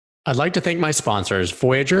I'd like to thank my sponsors,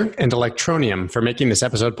 Voyager and Electronium, for making this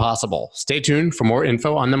episode possible. Stay tuned for more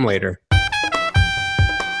info on them later.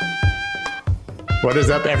 What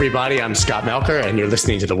is up, everybody? I'm Scott Melker, and you're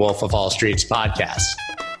listening to the Wolf of Wall Street's podcast.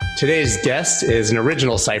 Today's guest is an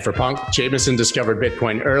original cypherpunk. Jameson discovered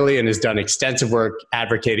Bitcoin early and has done extensive work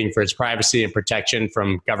advocating for its privacy and protection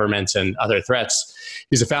from governments and other threats.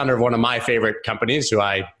 He's the founder of one of my favorite companies who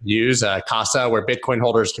I use, Casa, where Bitcoin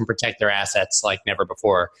holders can protect their assets like never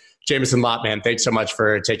before. Jameson, Lopp, man, thanks so much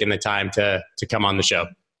for taking the time to come on the show.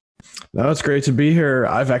 No, it's great to be here.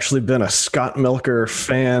 I've actually been a Scott Melker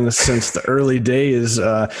fan since the early days.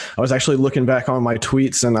 I was actually looking back on my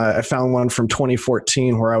tweets, and I found one from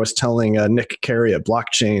 2014 where I was telling Nick Carey at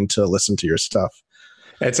Blockchain to listen to your stuff.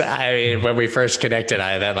 When we first connected,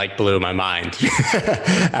 that blew my mind.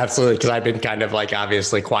 Absolutely, because I've been kind of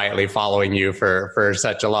obviously quietly following you for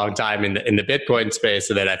such a long time in the Bitcoin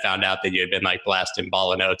space, and then I found out that you had been blasting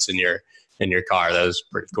ball of notes in your car. That was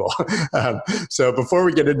pretty cool. So before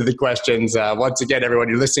we get into the questions, once again, everyone,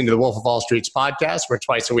 you're listening to the Wolf of Wall Street's podcast, where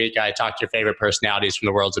twice a week I talk to your favorite personalities from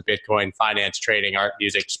the worlds of Bitcoin, finance, trading, art,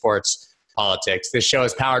 music, sports, politics. This show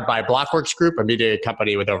is powered by Blockworks Group, a media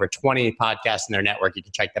company with over 20 podcasts in their network. You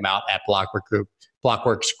can check them out at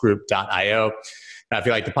blockworksgroup.io. Now, if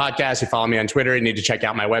you like the podcast, you follow me on Twitter, you need to check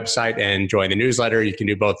out my website and join the newsletter. You can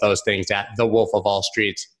do both those things at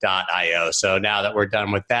thewolfofwallstreet.io. So now that we're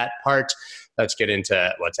done with that part, let's get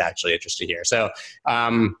into what's actually interesting here. So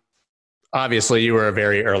obviously, you were a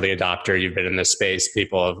very early adopter. You've been in this space.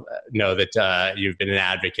 People know that you've been an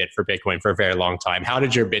advocate for Bitcoin for a very long time. How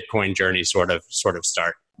did your Bitcoin journey sort of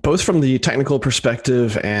start? Both from the technical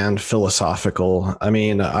perspective and philosophical. I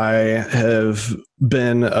mean, I have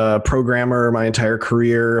been a programmer my entire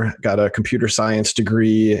career, got a computer science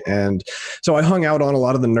degree. And so I hung out on a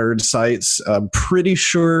lot of the nerd sites. I'm pretty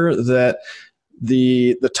sure that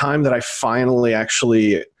the time that I finally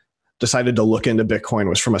actually decided to look into Bitcoin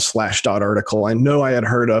was from a Slashdot article. I know I had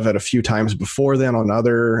heard of it a few times before then on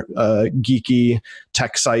other geeky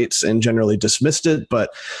tech sites and generally dismissed it. But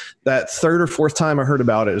that third or fourth time I heard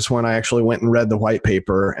about it is when I actually went and read the white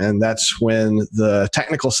paper. And that's when the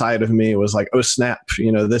technical side of me was like, oh, snap,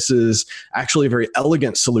 this is actually a very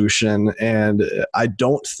elegant solution. And I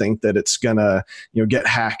don't think that it's going to get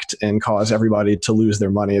hacked and cause everybody to lose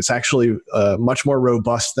their money. It's actually much more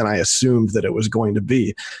robust than I assumed that it was going to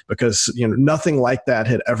be, because nothing like that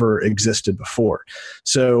had ever existed before.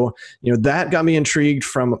 So that got me intrigued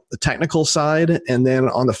from the technical side. And then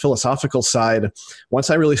on the philosophical side, once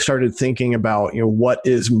I really started thinking about what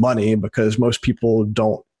is money, because most people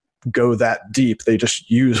don't go that deep, they just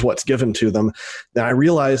use what's given to them, then I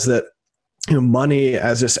realized that money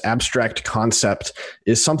as this abstract concept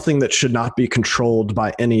is something that should not be controlled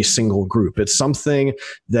by any single group. It's something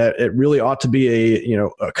that it really ought to be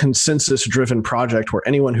a consensus-driven project where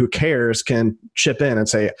anyone who cares can chip in and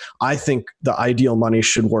say, I think the ideal money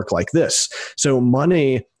should work like this. So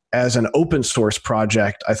money as an open source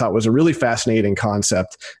project, I thought was a really fascinating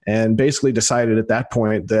concept, and basically decided at that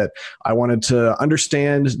point that I wanted to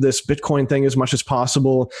understand this Bitcoin thing as much as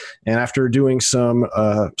possible. And after doing some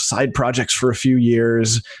side projects for a few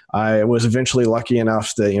years, I was eventually lucky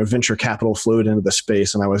enough that venture capital flowed into the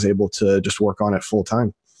space, and I was able to just work on it full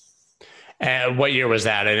time. What year was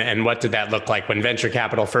that? And what did that look like when venture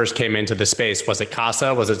capital first came into the space? Was it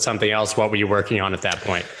Casa? Was it something else? What were you working on at that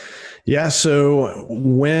point? Yeah, so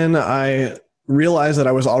when I realized that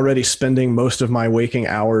I was already spending most of my waking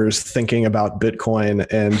hours thinking about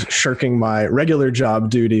Bitcoin and shirking my regular job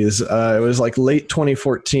duties, it was late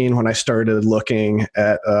 2014 when I started looking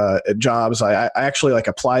at jobs. I actually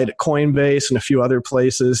applied at Coinbase and a few other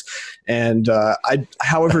places. And I,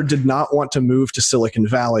 however, did not want to move to Silicon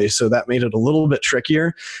Valley. So that made it a little bit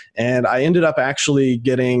trickier. And I ended up actually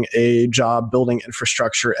getting a job building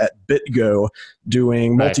infrastructure at BitGo,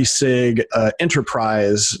 doing multi-sig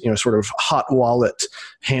enterprise, sort of hot wallet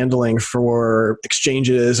handling for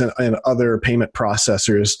exchanges and other payment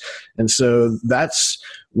processors. And so that's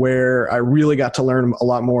where I really got to learn a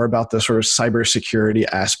lot more about the sort of cybersecurity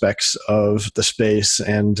aspects of the space.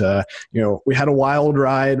 And, we had a wild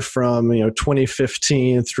ride from,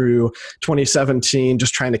 2015 through 2017,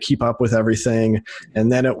 just trying to keep up with everything.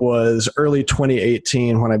 And then it was early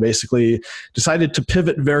 2018 when I basically decided to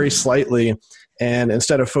pivot very slightly. And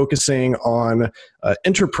instead of focusing on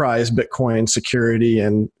enterprise Bitcoin security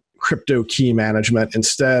and crypto key management,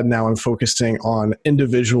 instead now I'm focusing on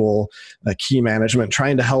individual key management,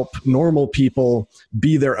 trying to help normal people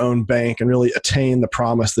be their own bank and really attain the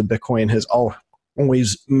promise that Bitcoin has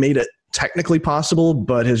always made it technically possible,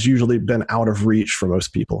 but has usually been out of reach for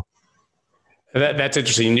most people. That's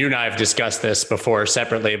interesting. You and I have discussed this before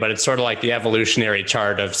separately, but it's sort of like the evolutionary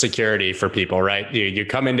chart of security for people, right? You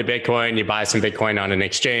come into Bitcoin, you buy some Bitcoin on an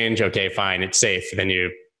exchange. Okay, fine, it's safe. Then you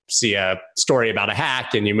see a story about a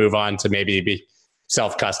hack and you move on to maybe be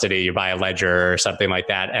self-custody. You buy a ledger or something like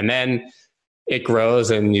that. And then it grows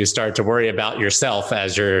and you start to worry about yourself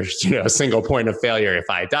as your single point of failure. If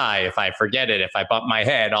I die, if I forget it, if I bump my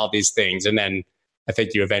head, all these things. And then I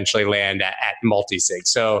think you eventually land at multi-sig.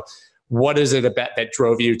 So what is it about that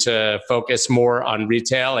drove you to focus more on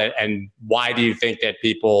retail? And why do you think that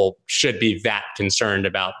people should be that concerned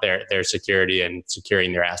about their security and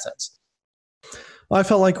securing their assets? Well, I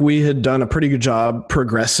felt like we had done a pretty good job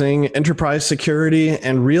progressing enterprise security.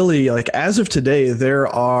 And really, like as of today, there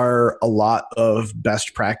are a lot of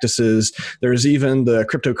best practices. There's even the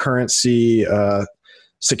cryptocurrency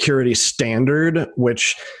security standard,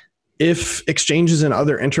 which if exchanges and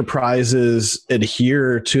other enterprises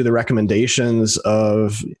adhere to the recommendations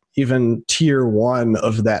of even tier 1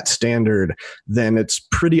 of that standard, then it's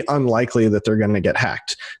pretty unlikely that they're going to get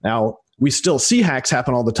hacked. Now, we still see hacks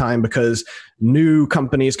happen all the time because new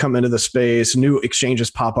companies come into the space, new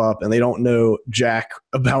exchanges pop up, and they don't know jack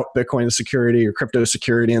about Bitcoin security or crypto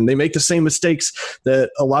security, and they make the same mistakes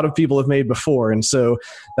that a lot of people have made before. And so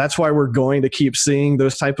that's why we're going to keep seeing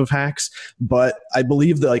those type of hacks. But I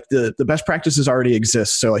believe that like the best practices already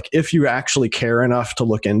exist. So like if you actually care enough to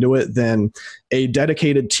look into it, then a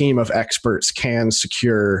dedicated team of experts can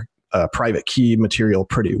secure private key material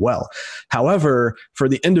pretty well. However, for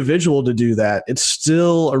the individual to do that, it's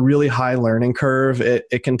still a really high learning curve.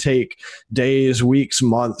 It can take days, weeks,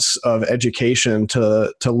 months of education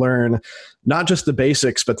to learn not just the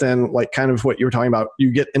basics, but then like kind of what you were talking about, you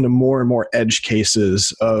get into more and more edge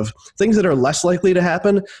cases of things that are less likely to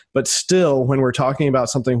happen. But still, when we're talking about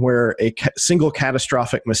something where a single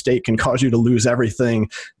catastrophic mistake can cause you to lose everything,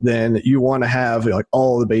 then you want to have like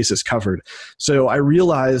all the bases covered. So I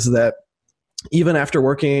realized that even after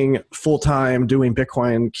working full-time doing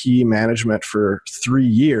Bitcoin key management for 3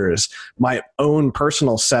 years, my own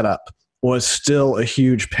personal setup was still a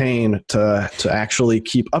huge pain to actually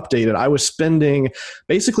keep updated. I was spending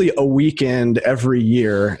basically a weekend every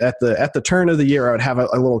year. At the turn of the year, I would have a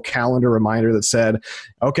little calendar reminder that said,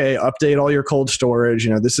 okay, update all your cold storage.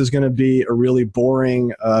 This is going to be a really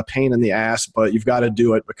boring pain in the ass, but you've got to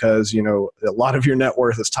do it because, a lot of your net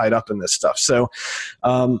worth is tied up in this stuff. So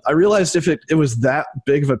I realized if it was that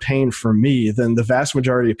big of a pain for me, then the vast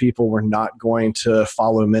majority of people were not going to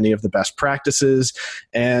follow many of the best practices.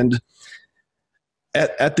 And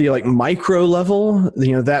at the like micro level,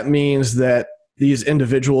 that means that these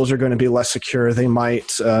individuals are going to be less secure. They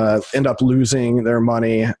might end up losing their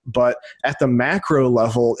money. But at the macro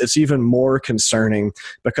level, it's even more concerning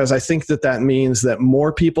because I think that means that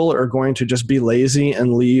more people are going to just be lazy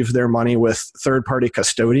and leave their money with third-party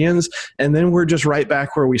custodians. And then we're just right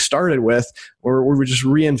back where we started with, where we just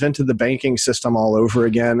reinvented the banking system all over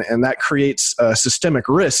again. And that creates systemic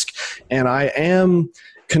risk. And I am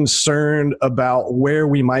concerned about where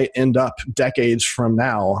we might end up decades from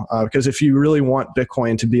now. Because if you really want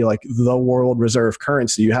Bitcoin to be like the world reserve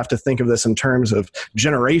currency, you have to think of this in terms of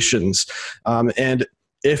generations. And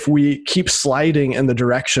if we keep sliding in the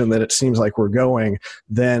direction that it seems like we're going,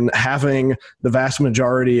 then having the vast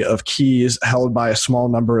majority of keys held by a small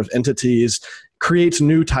number of entities creates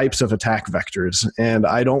new types of attack vectors. And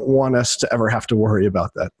I don't want us to ever have to worry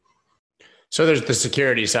about that. So there's the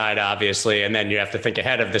security side, obviously, and then you have to think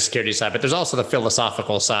ahead of the security side. But there's also the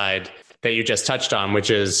philosophical side that you just touched on, which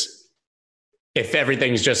is if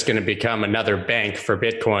everything's just going to become another bank for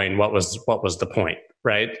Bitcoin, what was the point,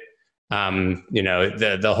 right?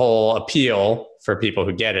 The whole appeal for people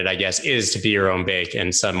who get it, I guess, is to be your own bank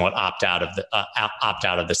and somewhat opt out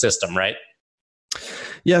of the system, right?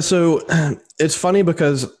 Yeah. So it's funny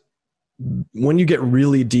because when you get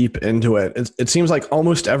really deep into it, it seems like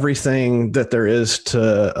almost everything that there is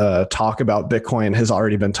to talk about Bitcoin has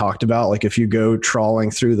already been talked about. Like if you go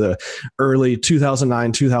trawling through the early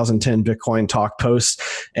 2009, 2010 Bitcoin talk posts,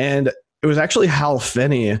 and it was actually Hal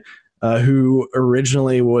Finney who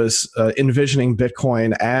originally was envisioning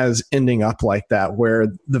Bitcoin as ending up like that, where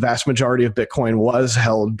the vast majority of Bitcoin was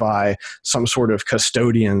held by some sort of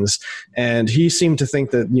custodians. And he seemed to think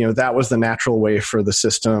that, that was the natural way for the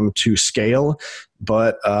system to scale.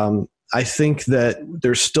 But I think that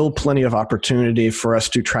there's still plenty of opportunity for us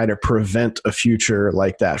to try to prevent a future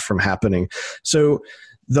like that from happening. So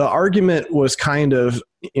the argument was kind of,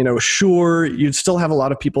 sure, you'd still have a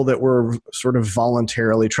lot of people that were sort of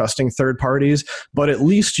voluntarily trusting third parties, but at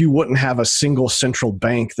least you wouldn't have a single central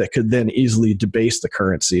bank that could then easily debase the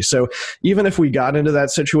currency. So even if we got into that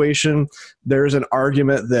situation, there's an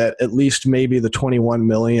argument that at least maybe the 21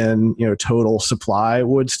 million, total supply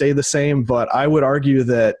would stay the same. But I would argue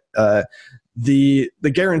that the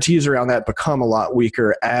guarantees around that become a lot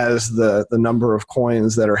weaker as the number of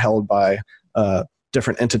coins that are held by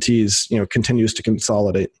different entities, continues to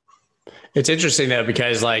consolidate. It's interesting though,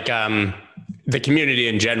 because the community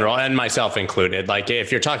in general, and myself included, if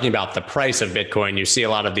you're talking about the price of Bitcoin, you see a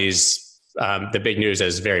lot of these, the big news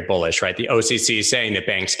is very bullish, right? The OCC saying that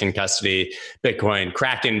banks can custody Bitcoin,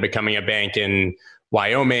 Kraken becoming a bank in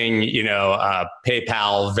Wyoming,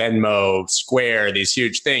 PayPal, Venmo, Square, these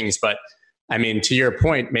huge things. But I mean, to your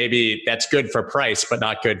point, maybe that's good for price, but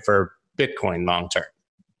not good for Bitcoin long term.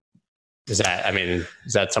 Is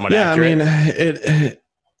that somewhat accurate? I mean,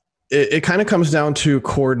 it kind of comes down to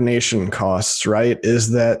coordination costs, right?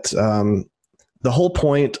 Is that the whole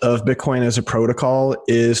point of Bitcoin as a protocol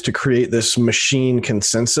is to create this machine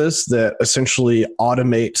consensus that essentially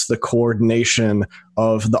automates the coordination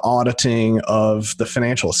of the auditing of the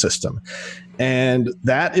financial system. And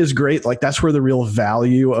that is great. That's where the real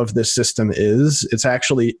value of this system is. It's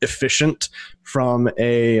actually efficient from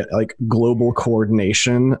a global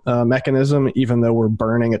coordination mechanism, even though we're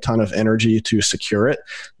burning a ton of energy to secure it.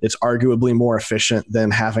 It's arguably more efficient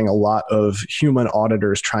than having a lot of human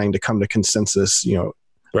auditors trying to come to consensus,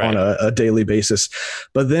 right, on a daily basis.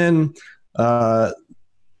 But then at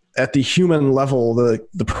the human level,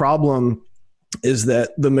 the problem is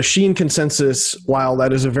that the machine consensus, while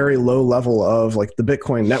that is a very low level of the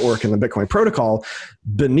Bitcoin network and the Bitcoin protocol,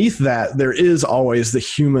 beneath that, there is always the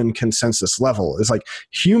human consensus level. It's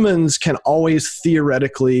humans can always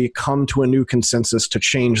theoretically come to a new consensus to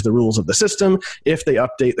change the rules of the system if they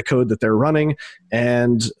update the code that they're running.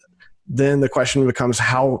 And then the question becomes,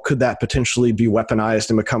 how could that potentially be weaponized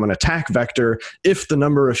and become an attack vector if the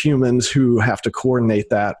number of humans who have to coordinate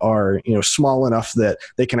that are, small enough that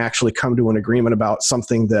they can actually come to an agreement about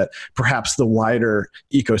something that perhaps the wider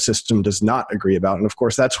ecosystem does not agree about. And of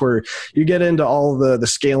course, that's where you get into all the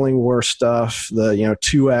scaling war stuff, the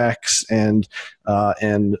 2x and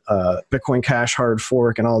Bitcoin Cash hard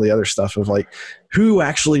fork and all the other stuff of who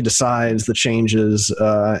actually decides the changes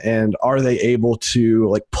and are they able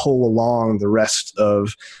to pull along the rest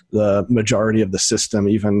of the majority of the system,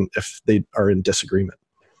 even if they are in disagreement.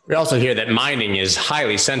 We also hear that mining is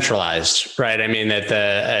highly centralized, right? I mean, that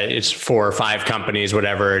it's 4 or 5 companies,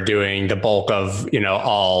 whatever, are doing the bulk of,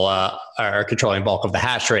 all are controlling bulk of the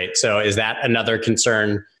hash rate. So is that another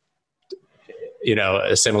concern,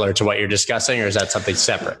 similar to what you're discussing, or is that something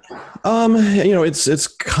separate? It's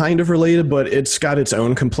kind of related, but it's got its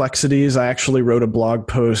own complexities. I actually wrote a blog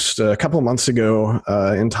post a couple of months ago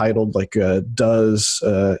entitled "Does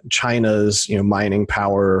China's mining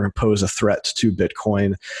power pose a threat to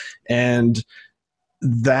Bitcoin?" And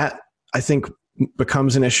that, I think,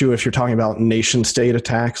 becomes an issue if you're talking about nation state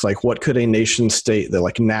attacks. What could a nation state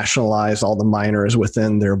that nationalize all the miners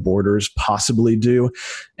within their borders possibly do?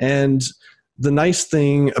 And the nice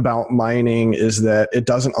thing about mining is that it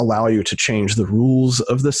doesn't allow you to change the rules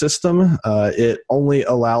of the system. It only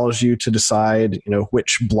allows you to decide,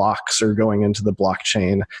 which blocks are going into the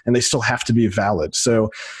blockchain, and they still have to be valid.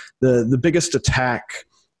 So the biggest attack,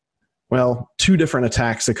 well, 2 different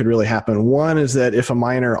attacks that could really happen. One is that if a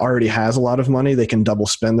miner already has a lot of money, they can double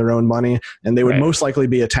spend their own money, and they would most likely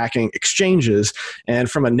be attacking exchanges.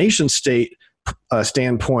 And from a nation state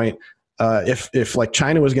standpoint, if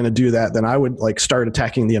China was going to do that, then I would start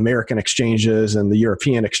attacking the American exchanges and the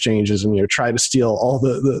European exchanges and try to steal all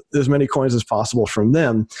the as many coins as possible from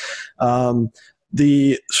them.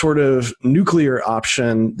 The sort of nuclear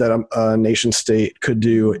option that a nation state could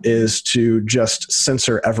do is to just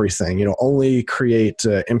censor everything, only create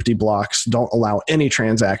empty blocks, don't allow any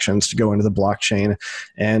transactions to go into the blockchain.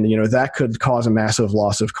 And, that could cause a massive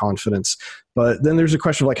loss of confidence. But then there's a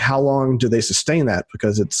question of how long do they sustain that?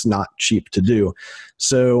 Because it's not cheap to do.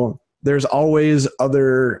 So there's always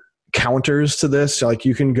other counters to this.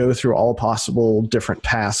 You can go through all possible different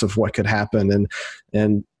paths of what could happen.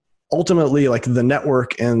 And ultimately, the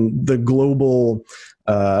network and the global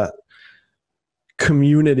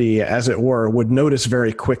community, as it were, would notice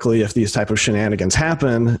very quickly if these type of shenanigans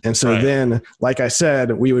happen. And so then, like I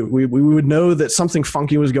said, we would know that something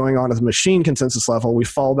funky was going on at the machine consensus level. We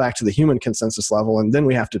fall back to the human consensus level, and then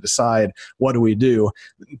we have to decide, what do we do?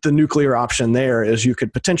 The nuclear option there is you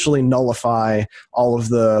could potentially nullify all of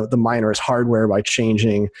the miner's hardware by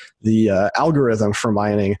changing the algorithm for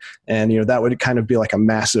mining. And, that would kind of be like a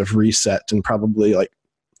massive reset and probably like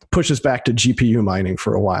push us back to GPU mining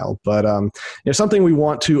for a while. But something we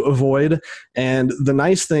want to avoid. And the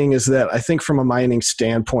nice thing is that I think from a mining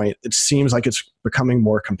standpoint, it seems like it's becoming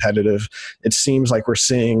more competitive. It seems like we're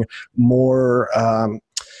seeing more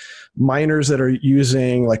miners that are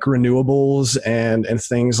using like renewables and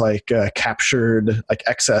things like captured like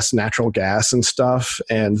excess natural gas and stuff.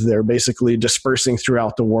 And they're basically dispersing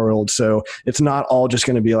throughout the world. So it's not all just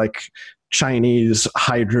going to be like Chinese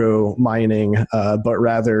hydro mining, but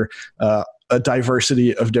rather a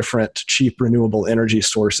diversity of different cheap renewable energy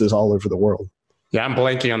sources all over the world. Yeah, I'm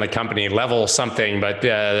blanking on the company, Level something, but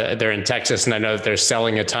they're in Texas, and I know that they're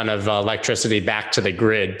selling a ton of electricity back to the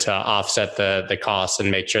grid to offset the costs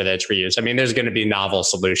and make sure that it's reused. I mean, there's going to be novel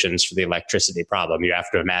solutions for the electricity problem. You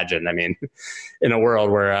have to imagine. I mean, in a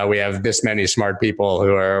world where we have this many smart people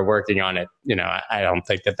who are working on it, I don't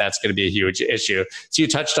think that that's going to be a huge issue. So you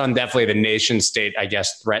touched on definitely the nation state, I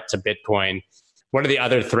guess, threat to Bitcoin. What are the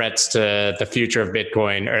other threats to the future of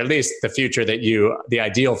Bitcoin, or at least the future the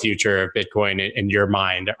ideal future of Bitcoin in your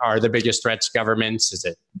mind? Are the biggest threats governments? Is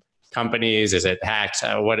it companies? Is it hacks?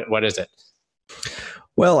 What is it?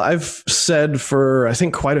 Well, I've said for, I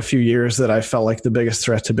think, quite a few years that I felt like the biggest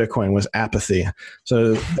threat to Bitcoin was apathy.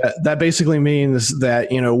 So that basically means that,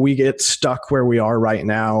 we get stuck where we are right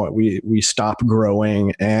now. We stop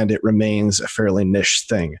growing and it remains a fairly niche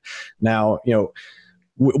thing. Now,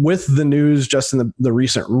 with the news just in the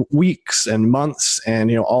recent weeks and months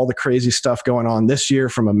and, all the crazy stuff going on this year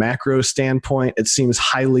from a macro standpoint, it seems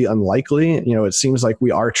highly unlikely. It seems like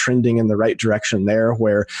we are trending in the right direction there,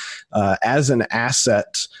 where as an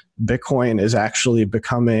asset, Bitcoin is actually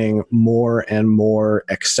becoming more and more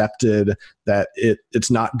accepted, that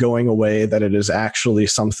it's not going away, that it is actually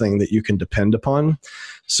something that you can depend upon.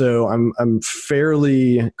 So I'm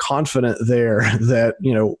fairly confident there that,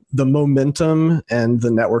 the momentum and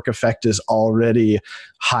the network effect is already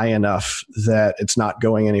high enough that it's not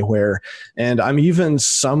going anywhere. And I'm even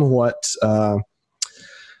somewhat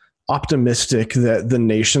optimistic that the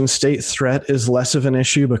nation state threat is less of an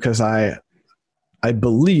issue, because I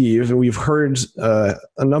believe, and we've heard a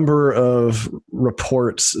number of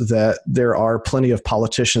reports that there are plenty of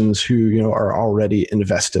politicians who, are already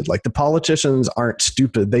invested. Like, the politicians aren't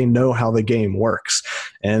stupid. They know how the game works.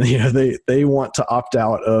 And, they want to opt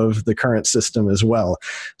out of the current system as well.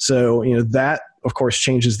 So, that, of course,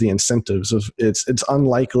 changes the incentives. It's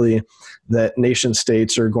unlikely that nation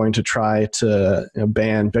states are going to try to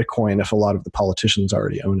ban Bitcoin if a lot of the politicians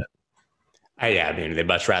already own it. Yeah, I mean, they'd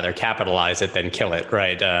much rather capitalize it than kill it,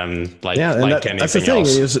 right? That's the thing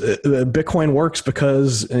is Bitcoin works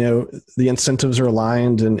because the incentives are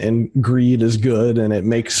aligned and greed is good, and it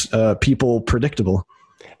makes people predictable.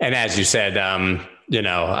 And as you said,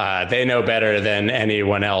 they know better than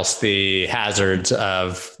anyone else the hazards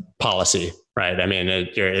of policy. Right. I mean,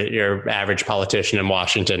 your average politician in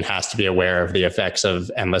Washington has to be aware of the effects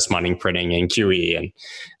of endless money printing and QE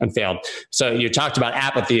and failed. So you talked about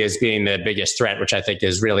apathy as being the biggest threat, which I think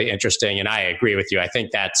is really interesting. And I agree with you. I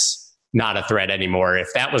think that's not a threat anymore.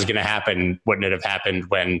 If that was going to happen, wouldn't it have happened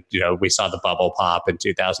when, we saw the bubble pop in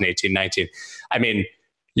 2018, 19? I mean,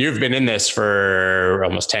 you've been in this for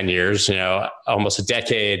almost 10 years, almost a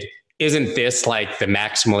decade. Isn't this like the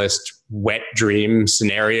maximalist wet dream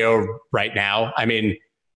scenario right now? I mean,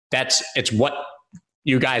 it's what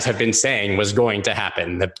you guys have been saying was going to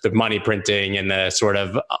happen, the money printing and the sort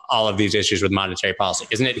of all of these issues with monetary policy.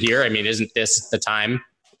 Isn't it here? I mean, isn't this the time?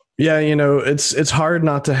 Yeah, it's hard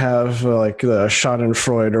not to have like the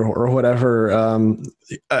Schadenfreude or whatever.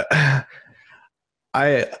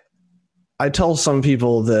 I tell some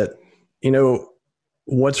people that,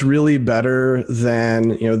 what's really better than,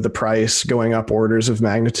 the price going up orders of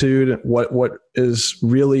magnitude, what is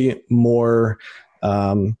really more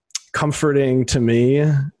comforting to me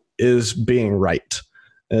is being right.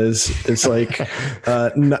 It's like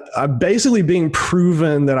I'm basically being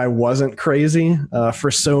proven that I wasn't crazy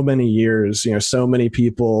for so many years. So many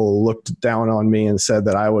people looked down on me and said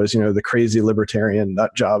that I was, the crazy libertarian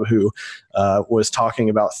nut job who was talking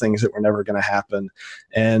about things that were never going to happen.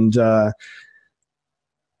 And there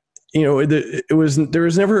was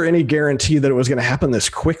never any guarantee that it was going to happen this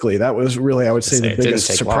quickly. That was really, I would say, the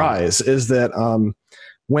biggest surprise is that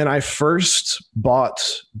when I first bought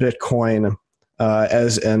Bitcoin,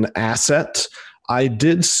 as an asset, I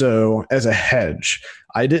did so as a hedge.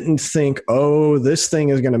 I didn't think, oh, this thing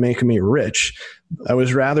is going to make me rich. I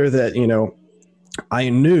was rather that, I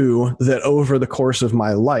knew that over the course of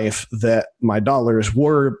my life that my dollars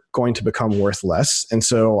were going to become worth less. And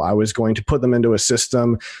so I was going to put them into a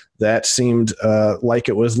system that seemed like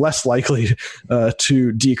it was less likely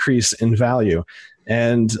to decrease in value.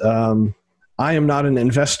 And I am not an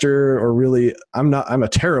investor, or really, I'm a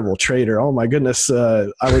terrible trader. Oh my goodness.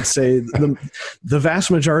 I would say the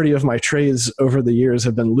vast majority of my trades over the years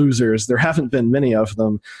have been losers. There haven't been many of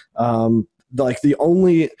them. Like the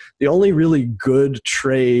only really good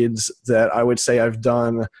trades that I would say I've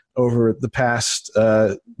done over the past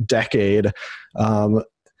decade,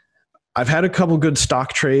 I've had a couple good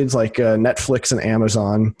stock trades like Netflix and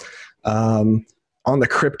Amazon. On the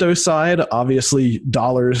crypto side, obviously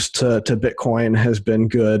dollars to Bitcoin has been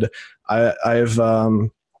good. I've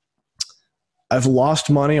lost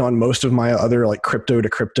money on most of my other like crypto to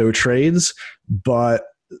crypto trades, but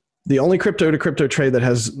the only crypto to crypto trade that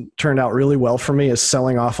has turned out really well for me is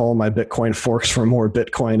selling off all my Bitcoin forks for more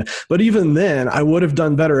Bitcoin. But even then, I would have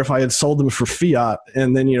done better if I had sold them for fiat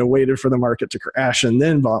and then, waited for the market to crash and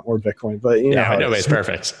then bought more Bitcoin. But nobody's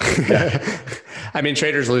perfect. Yeah. I mean,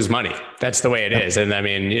 traders lose money. That's the way it is. And I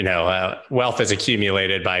mean, wealth is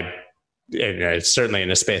accumulated by, certainly in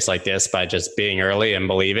a space like this, by just being early and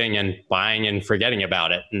believing and buying and forgetting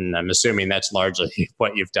about it. And I'm assuming that's largely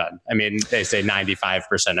what you've done. I mean, they say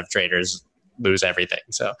 95% of traders lose everything.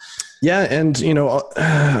 So, yeah. And,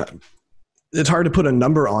 it's hard to put a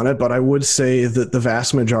number on it, but I would say that the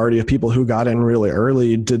vast majority of people who got in really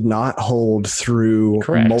early did not hold through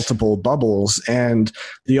multiple bubbles. And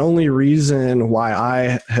the only reason why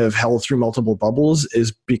I have held through multiple bubbles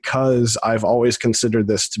is because I've always considered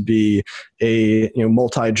this to be a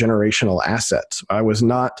multi-generational asset. I was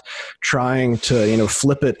not trying to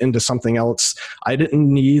flip it into something else. I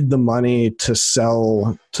didn't need the money to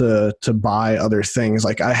sell to buy other things.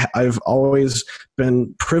 Like I've always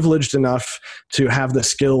been privileged enough to have the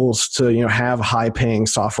skills to have high paying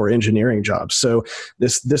software engineering jobs. So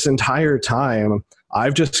this entire time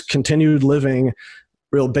I've just continued living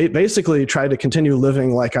basically tried to continue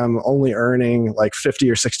living like I'm only earning like $50,000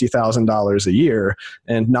 or $60,000 a year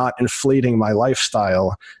and not inflating my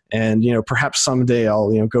lifestyle. And, perhaps someday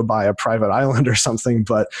I'll, go buy a private island or something,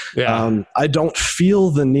 but I don't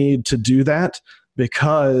feel the need to do that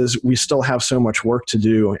because we still have so much work to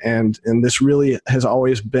do. And this really has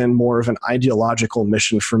always been more of an ideological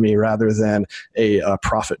mission for me rather than a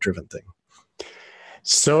profit-driven thing.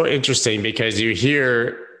 So interesting, because you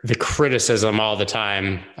hear the criticism all the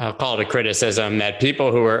time. I'll call it a criticism that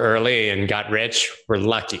people who were early and got rich were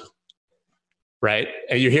lucky, right?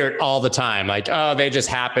 And you hear it all the time, like, oh, they just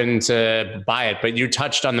happened to buy it. But you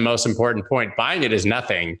touched on the most important point. Buying it is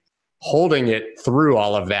nothing. Holding it through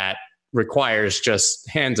all of that requires just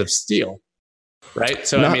hands of steel, right?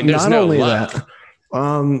 So, I mean, there's no luck.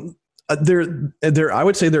 There, I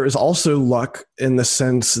would say there is also luck in the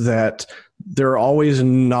sense that there are always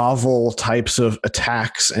novel types of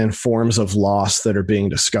attacks and forms of loss that are being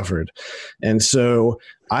discovered. And so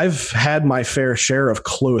I've had my fair share of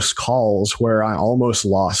close calls where I almost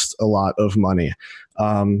lost a lot of money.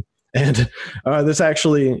 This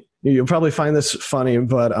actually, you'll probably find this funny,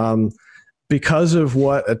 but because of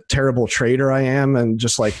what a terrible trader I am and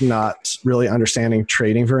just like not really understanding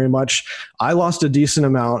trading very much, I lost a decent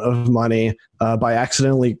amount of money by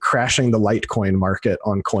accidentally crashing the Litecoin market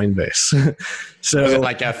on Coinbase. So was it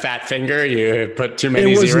like a fat finger? You put too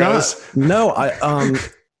many zeros?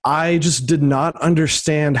 I just did not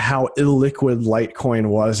understand how illiquid Litecoin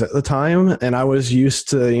was at the time. And I was used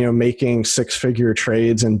to, making 6-figure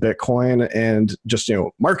trades in Bitcoin and just,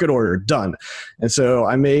 market order done. And so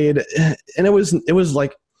I made, and it was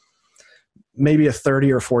like maybe a $30,000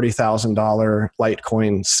 or $40,000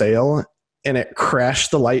 Litecoin sale, and it crashed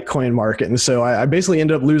the Litecoin market. And so I basically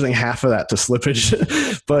ended up losing half of that to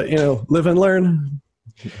slippage, but live and learn.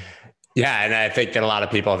 Yeah, and I think that a lot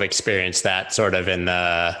of people have experienced that sort of in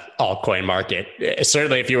the altcoin market.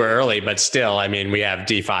 Certainly if you were early, but still, I mean, we have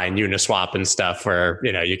DeFi and Uniswap and stuff where,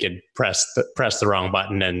 you could press the wrong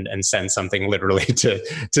button and send something literally to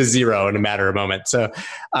zero in a matter of moments. So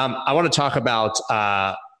I want to talk about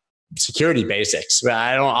security basics.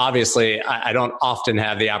 I don't often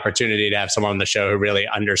have the opportunity to have someone on the show who really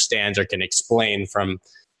understands or can explain from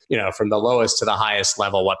the lowest to the highest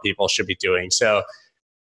level what people should be doing. So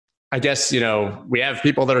I guess, we have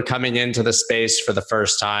people that are coming into the space for the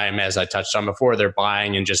first time. As I touched on before, they're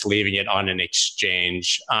buying and just leaving it on an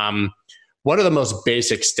exchange. What are the most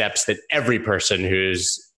basic steps that every person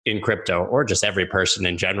who's in crypto, or just every person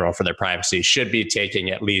in general for their privacy, should be taking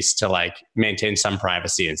at least to like maintain some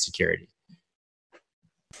privacy and security?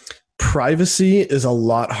 Privacy is a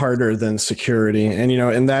lot harder than security.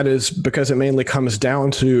 And that is because it mainly comes down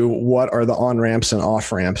to what are the on-ramps and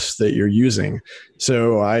off-ramps that you're using.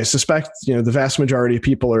 So I suspect, the vast majority of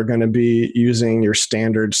people are going to be using your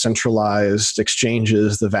standard centralized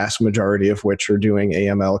exchanges, the vast majority of which are doing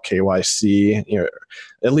AML, KYC,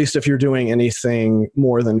 at least if you're doing anything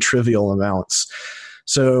more than trivial amounts.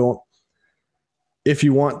 So if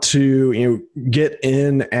you want to get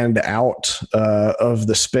in and out of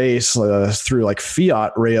the space through like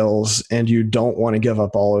fiat rails, and you don't want to give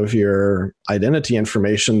up all of your identity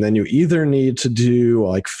information, then you either need to do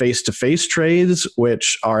like face-to-face trades,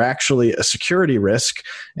 which are actually a security risk,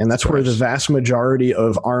 and that's where the vast majority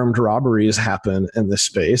of armed robberies happen in this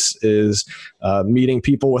space, is meeting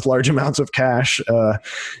people with large amounts of cash. I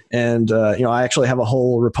actually have a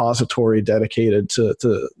whole repository dedicated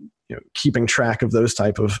to keeping track of those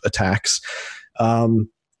type of attacks.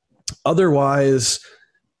 Otherwise,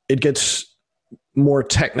 it gets more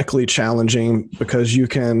technically challenging because you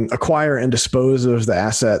can acquire and dispose of the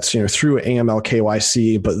assets, through AML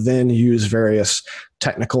KYC, but then use various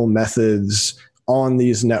technical methods on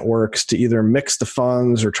these networks to either mix the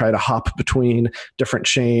funds or try to hop between different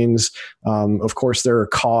chains. Of course, there are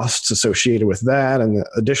costs associated with that and the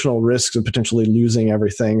additional risks of potentially losing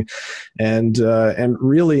everything. And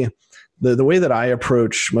really, the way that I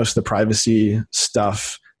approach most of the privacy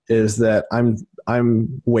stuff is that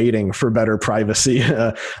I'm waiting for better privacy.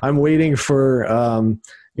 I'm waiting for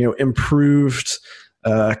improved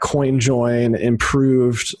coin join,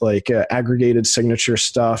 improved aggregated signature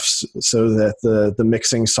stuff, so that the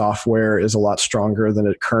mixing software is a lot stronger than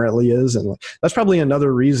it currently is. And that's probably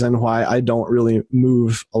another reason why I don't really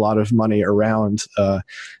move a lot of money around,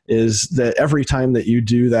 is that every time that you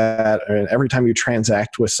do that, and every time you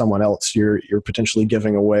transact with someone else, you're potentially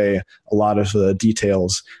giving away a lot of the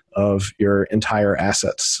details of your entire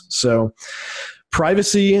assets. So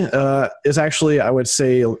privacy is actually, I would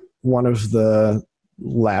say, one of the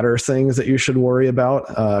latter things that you should worry about,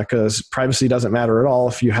 because privacy doesn't matter at all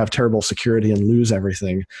if you have terrible security and lose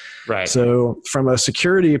everything. Right. So from a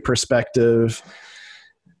security perspective,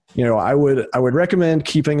 I would recommend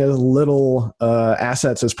keeping as little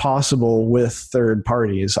assets as possible with third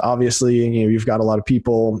parties. Obviously, you've got a lot of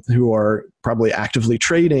people who are probably actively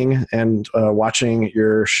trading and watching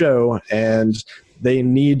your show, and they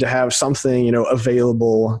need to have something,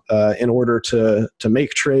 available in order to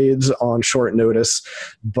make trades on short notice.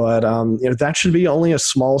 But that should be only a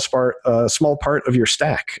small part of your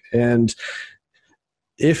stack. And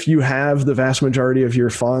if you have the vast majority of your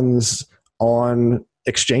funds on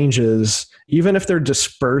exchanges, even if they're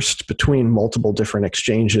dispersed between multiple different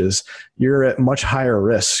exchanges, you're at much higher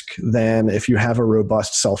risk than if you have a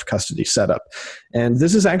robust self-custody setup. And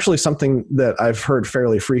this is actually something that I've heard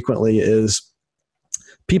fairly frequently, is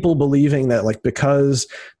people believing that because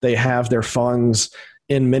they have their funds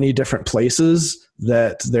in many different places,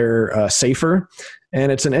 that they're safer.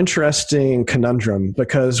 And it's an interesting conundrum,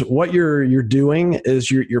 because what you're doing is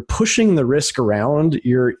you're pushing the risk around.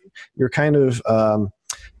 You're kind of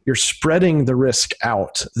you're spreading the risk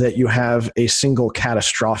out, that you have a single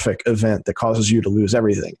catastrophic event that causes you to lose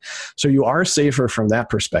everything. So you are safer from that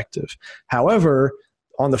perspective. However,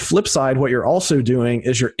 on the flip side, what you're also doing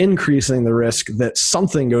is you're increasing the risk that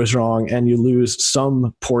something goes wrong and you lose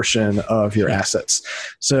some portion of your assets.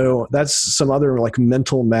 So that's some other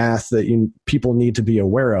mental math that people need to be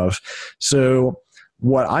aware of. So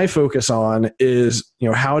what I focus on is,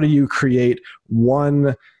 how do you create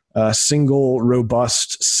one single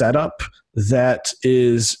robust setup that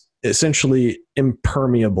is essentially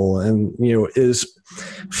impermeable and is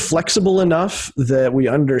flexible enough that we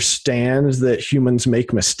understand that humans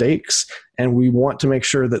make mistakes, and we want to make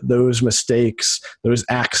sure that those mistakes, those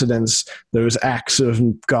accidents, those acts of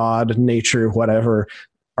God, nature, whatever,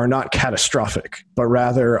 are not catastrophic, but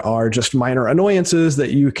rather are just minor annoyances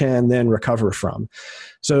that you can then recover from.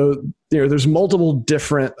 So there's multiple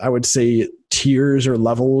different, I would say, tiers or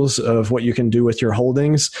levels of what you can do with your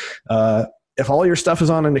holdings. If all your stuff is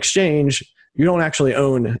on an exchange, you don't actually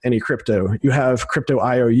own any crypto. You have crypto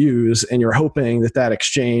IOUs, and you're hoping that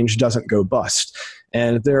exchange doesn't go bust.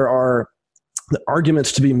 And there are the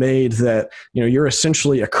arguments to be made that you're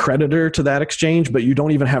essentially a creditor to that exchange, but you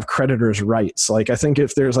don't even have creditors' rights. I think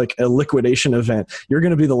if there's a liquidation event, you're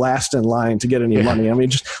going to be the last in line to get any money. I mean,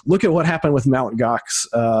 just look at what happened with Mt. Gox.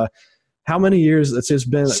 How many years? It's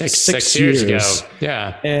been six years ago.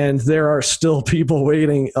 Yeah. And there are still people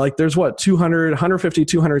waiting. There's 150,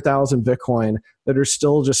 200,000 Bitcoin that are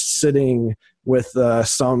still just sitting with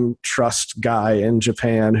some trust guy in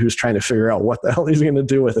Japan who's trying to figure out what the hell he's going to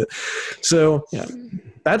do with it. So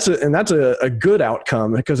that's a good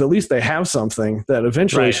outcome, because at least they have something that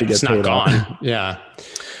eventually should get paid off. Yeah.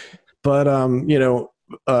 But,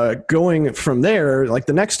 going from there, like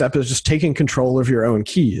the next step is just taking control of your own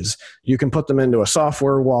keys. You can put them into a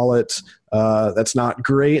software wallet. That's not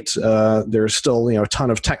great. There's still, a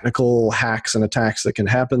ton of technical hacks and attacks that can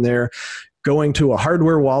happen there. Going to a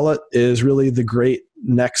hardware wallet is really the great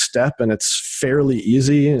next step, and it's fairly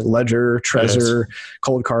easy. Ledger, Trezor,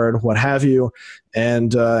 Cold Card, what have you.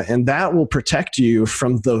 And that will protect you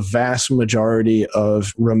from the vast majority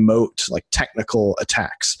of remote, like technical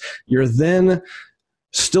attacks. You're then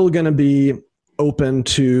still going to be open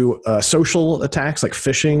to social attacks, like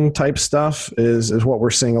phishing type stuff is what we're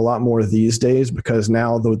seeing a lot more these days, because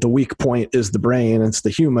now the weak point is the brain. It's the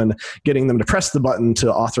human, getting them to press the button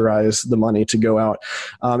to authorize the money to go out.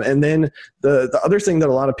 And then the other thing that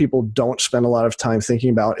a lot of people don't spend a lot of time thinking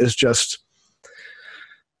about is just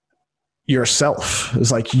yourself.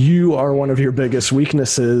 Is like, you are one of your biggest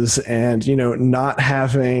weaknesses, and not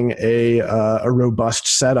having a robust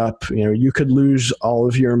setup, you could lose all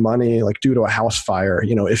of your money, like due to a house fire,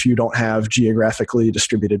 if you don't have geographically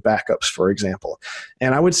distributed backups, for example.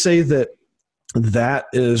 And I would say that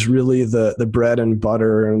is really the bread and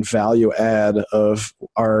butter and value add of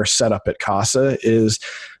our setup at Casa, is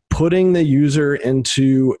putting the user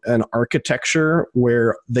into an architecture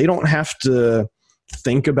where they don't have to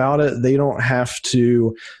think about it. They don't have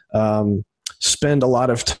to spend a lot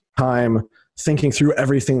of time thinking through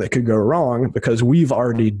everything that could go wrong, because we've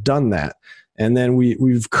already done that. And then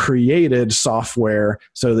we've created software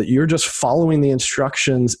so that you're just following the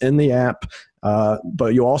instructions in the app,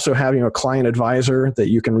 but you also have a client advisor that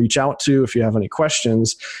you can reach out to if you have any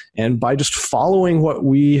questions. And by just following what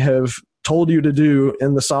we have told you to do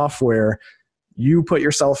in the software, you put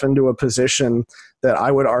yourself into a position that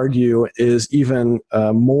I would argue is even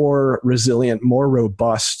more resilient, more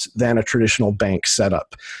robust than a traditional bank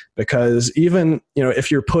setup. Because even,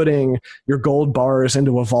 if you're putting your gold bars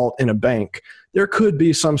into a vault in a bank, there could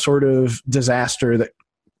be some sort of disaster that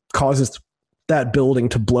causes that building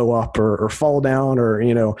to blow up or fall down,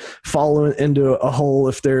 or, fall into a hole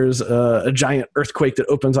if there's a giant earthquake that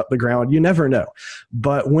opens up the ground. You never know.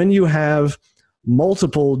 But when you have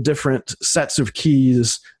multiple different sets of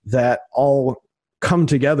keys that all come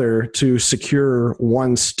together to secure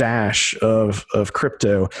one stash of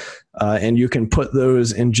crypto, and you can put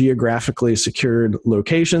those in geographically secured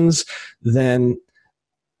locations, then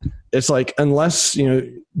it's like, unless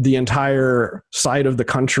the entire side of the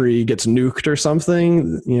country gets nuked or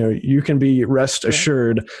something, you can be rest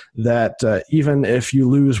assured that even if you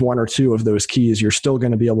lose one or two of those keys, you're still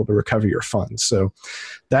going to be able to recover your funds. So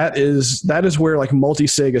that is where like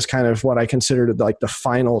multi-sig is kind of what I consider like the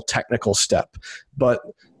final technical step. But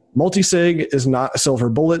multi-sig is not a silver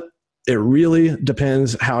bullet. It really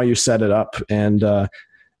depends how you set it up. And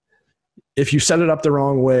if you set it up the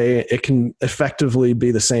wrong way, it can effectively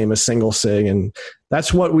be the same as single sig. And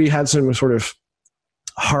that's what we had some sort of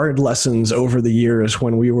hard lessons over the years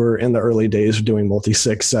when we were in the early days of doing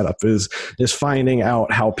multi-sig setup, is finding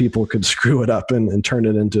out how people could screw it up and turn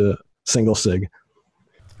it into single sig.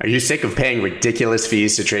 Are you sick of paying ridiculous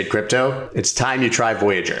fees to trade crypto? It's time you try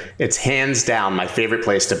Voyager. It's hands down my favorite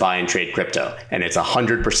place to buy and trade crypto, and it's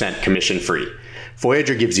 100% commission free.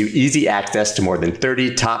 Voyager gives you easy access to more than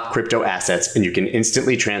 30 top crypto assets, and you can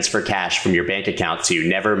instantly transfer cash from your bank account so you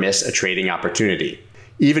never miss a trading opportunity.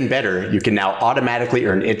 Even better, you can now automatically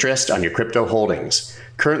earn interest on your crypto holdings.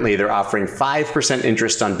 Currently, they're offering 5%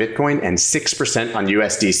 interest on Bitcoin and 6% on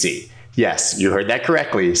USDC. Yes, you heard that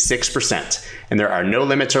correctly, 6%. And there are no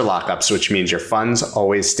limits or lockups, which means your funds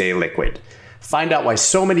always stay liquid. Find out why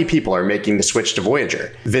so many people are making the switch to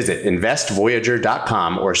Voyager. Visit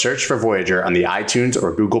investvoyager.com or search for Voyager on the iTunes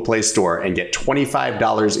or Google Play Store and get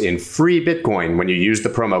 $25 in free Bitcoin when you use the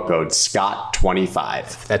promo code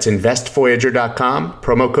SCOTT25. That's investvoyager.com,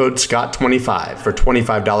 promo code SCOTT25 for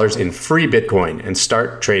 $25 in free Bitcoin, and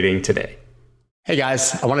start trading today. Hey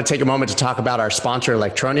guys, I want to take a moment to talk about our sponsor,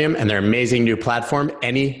 Electroneum, and their amazing new platform,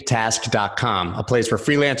 Anytask.com, a place where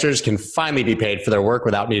freelancers can finally be paid for their work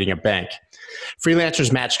without needing a bank.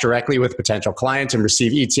 Freelancers match directly with potential clients and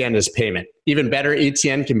receive ETN as payment. Even better,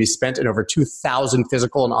 ETN can be spent in over 2,000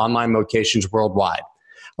 physical and online locations worldwide.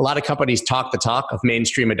 A lot of companies talk the talk of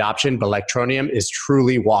mainstream adoption, but Electroneum is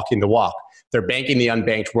truly walking the walk. They're banking the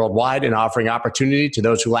unbanked worldwide and offering opportunity to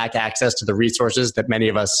those who lack access to the resources that many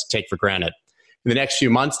of us take for granted. In the next few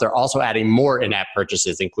months, they're also adding more in-app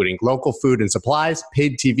purchases, including local food and supplies,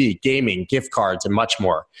 paid TV, gaming, gift cards, and much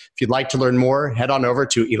more. If you'd like to learn more, head on over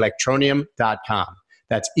to electroneum.com.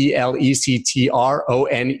 That's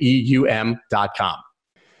electroneum.com.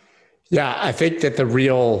 Yeah, I think that the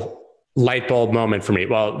real light bulb moment for me,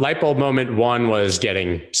 light bulb moment one was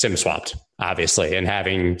getting SIM swapped, obviously, and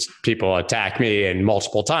having people attack me and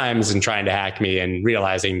multiple times and trying to hack me and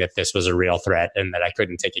realizing that this was a real threat and that I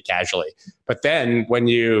couldn't take it casually. But then when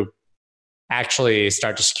you actually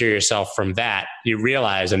start to secure yourself from that, you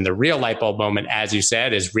realize, and the real light bulb moment, as you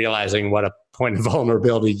said, is realizing what a point of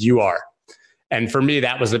vulnerability you are. And for me,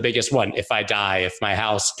 that was the biggest one. If I die, if my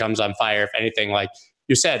house comes on fire, if anything, like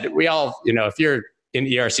you said, we all, if you're in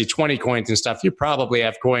ERC20 coins and stuff, you probably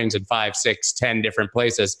have coins in 5, 6, 10 different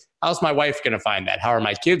places. How's my wife going to find that? How are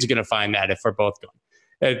my kids going to find that if we're both gone?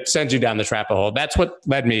 It sends you down this rabbit hole. That's what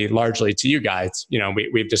led me largely to you guys.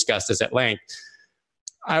 We've discussed this at length.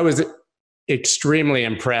 I was extremely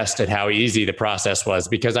impressed at how easy the process was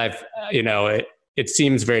because it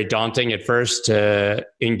seems very daunting at first to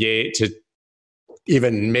engage, to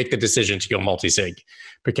even make the decision to go multi-sig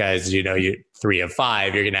because, you 3 of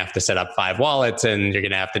 5, you're going to have to set up 5 wallets and you're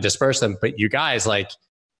going to have to disperse them. But you guys, like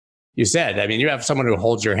you said, you have someone who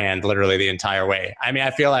holds your hand literally the entire way.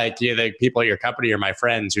 I feel like the people at your company are my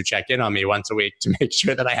friends who check in on me once a week to make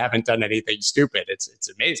sure that I haven't done anything stupid. It's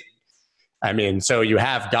amazing. So you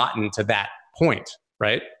have gotten to that point,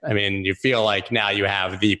 right? You feel like now you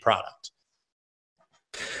have the product.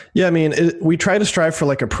 Yeah, we try to strive for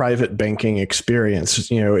like a private banking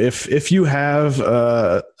experience. If you have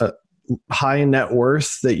a high net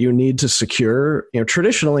worth that you need to secure,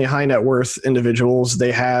 traditionally high net worth individuals,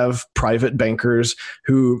 they have private bankers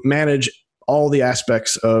who manage all the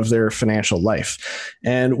aspects of their financial life.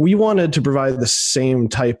 And we wanted to provide the same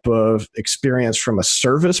type of experience from a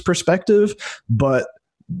service perspective, but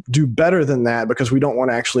do better than that because we don't want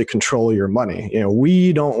to actually control your money.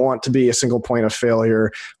 We don't want to be a single point of failure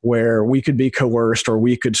where we could be coerced or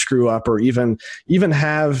we could screw up or even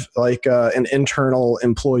have like an internal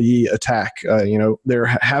employee attack. There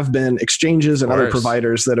have been exchanges and other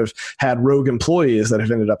providers that have had rogue employees that have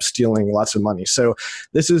ended up stealing lots of money. So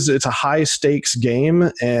it's a high stakes game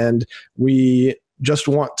and we just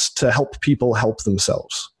want to help people help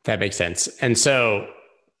themselves. That makes sense. And so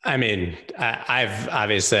I've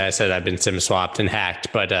obviously, I said I've been SIM swapped and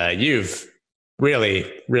hacked, but you've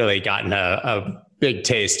really, really gotten a big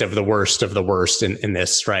taste of the worst in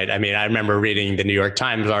this, right? I remember reading the New York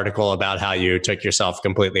Times article about how you took yourself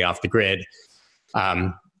completely off the grid.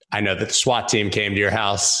 I know that the SWAT team came to your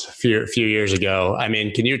house a few years ago.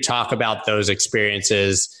 Can you talk about those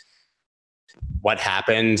experiences, what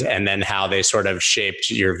happened, and then how they sort of shaped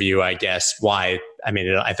your view, I guess, why,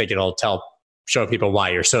 I think it'll show people why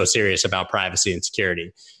you're so serious about privacy and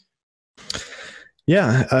security.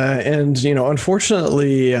 Yeah.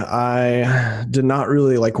 Unfortunately, I did not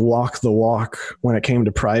really walk the walk when it came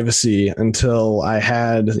to privacy until I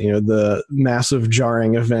had, the massive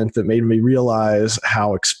jarring event that made me realize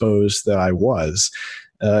how exposed that I was.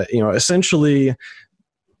 Essentially,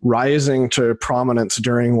 rising to prominence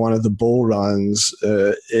during one of the bull runs,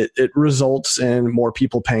 it results in more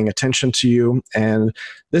people paying attention to you. And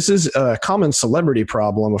this is a common celebrity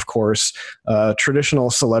problem, of course. Traditional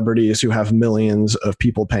celebrities who have millions of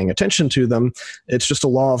people paying attention to them, it's just a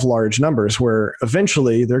law of large numbers where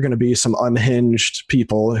eventually there are going to be some unhinged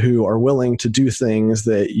people who are willing to do things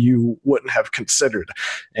that you wouldn't have considered.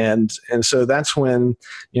 And so that's when,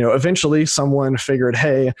 eventually someone figured,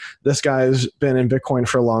 hey, this guy's been in Bitcoin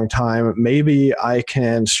for a long time. Maybe I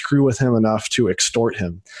can screw with him enough to extort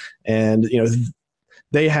him. And,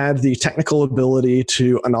 they had the technical ability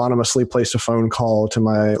to anonymously place a phone call to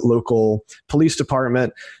my local police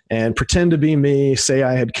department and pretend to be me, say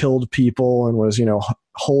I had killed people and was,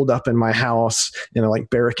 holed up in my house in a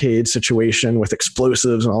barricade situation with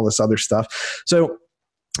explosives and all this other stuff. So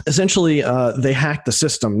essentially, they hacked the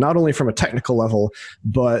system, not only from a technical level,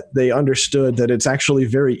 but they understood that it's actually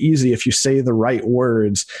very easy if you say the right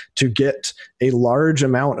words to get a large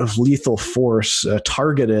amount of lethal force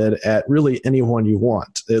targeted at really anyone you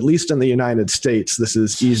want. At least in the United States, this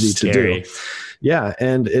is easy to do. Yeah,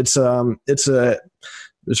 and it's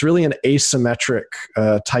really an asymmetric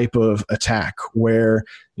type of attack where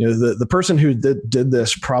the person who did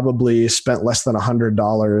this probably spent less than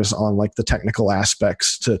 $100 on the technical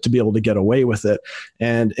aspects to be able to get away with it.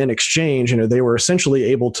 And in exchange, they were essentially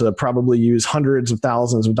able to probably use hundreds of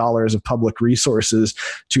thousands of dollars of public resources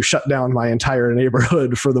to shut down my entire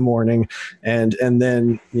neighborhood for the morning. And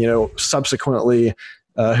then, subsequently,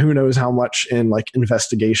 Who knows how much in like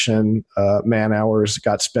investigation man hours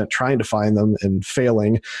got spent trying to find them and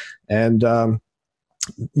failing. And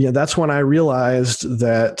that's when I realized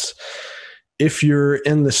that if you're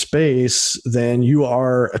in the space, then you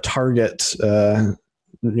are a target,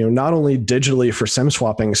 not only digitally for SIM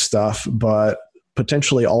swapping stuff, but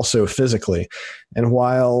potentially also physically. And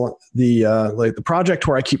while the project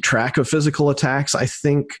where I keep track of physical attacks, I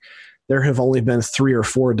think there have only been 3 or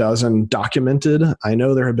 4 dozen documented. I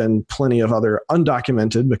know there have been plenty of other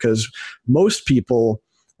undocumented, because most people,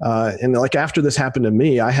 and like after this happened to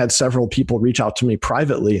me, I had several people reach out to me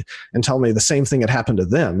privately and tell me the same thing had happened to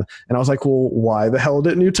them. And I was like, well, why the hell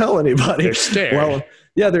didn't you tell anybody? They're scared. Well,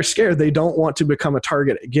 yeah, they're scared. They don't want to become a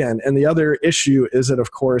target again. And the other issue is that,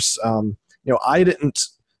 of course,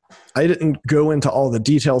 I didn't go into all the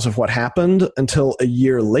details of what happened until a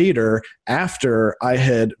year later, after I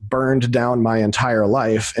had burned down my entire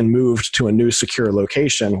life and moved to a new secure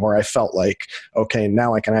location where I felt like, okay,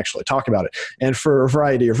 now I can actually talk about it. And for a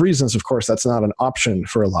variety of reasons, of course, that's not an option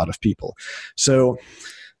for a lot of people. So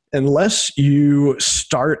unless you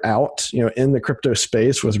start out, in the crypto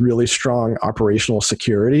space with really strong operational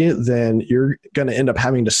security, then you're going to end up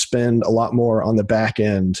having to spend a lot more on the back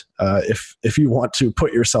end if you want to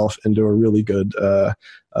put yourself into a really good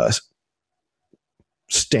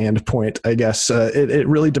standpoint, I guess. It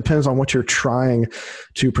really depends on what you're trying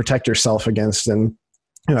to protect yourself against. And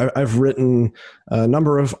I've written a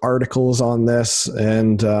number of articles on this,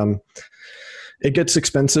 and it gets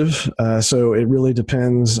expensive, so it really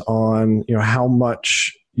depends on how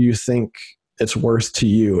much you think it's worth to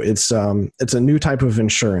you. It's a new type of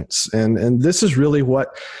insurance, and this is really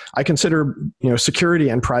what I consider security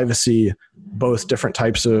and privacy, both different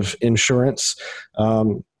types of insurance.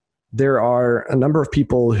 There are a number of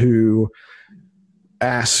people who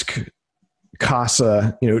ask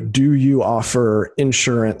Casa, do you offer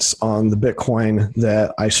insurance on the Bitcoin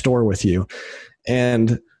that I store with you?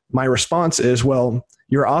 And my response is, well,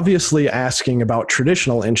 you're obviously asking about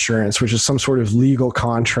traditional insurance, which is some sort of legal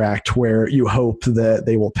contract where you hope that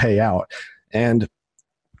they will pay out. And,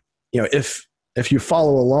 if you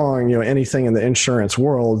follow along, anything in the insurance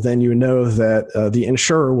world, then you know that the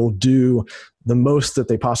insurer will do the most that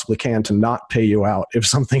they possibly can to not pay you out if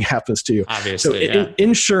something happens to you. Obviously, so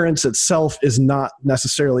insurance itself is not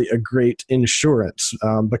necessarily a great insurance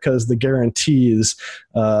because the guarantees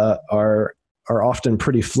are often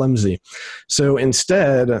pretty flimsy. So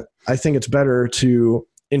instead, I think it's better to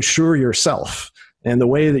insure yourself. And the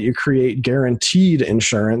way that you create guaranteed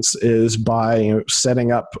insurance is by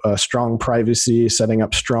setting up strong privacy, setting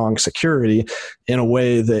up strong security in a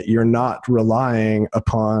way that you're not relying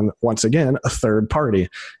upon, once again, a third party.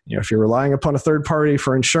 If you're relying upon a third party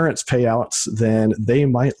for insurance payouts, then they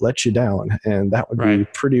might let you down. And that would be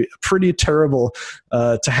pretty terrible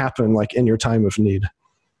to happen like in your time of need.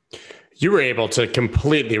 You were able to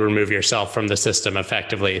completely remove yourself from the system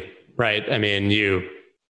effectively, right? I mean,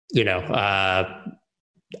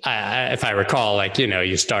 if I recall,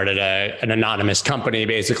 you started an anonymous company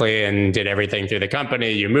basically and did everything through the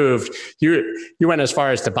company. You moved, you went as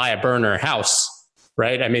far as to buy a burner house,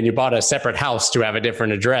 right? I mean, you bought a separate house to have a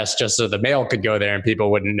different address just so the mail could go there and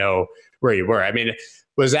people wouldn't know where you were. I mean,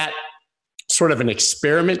 was that sort of an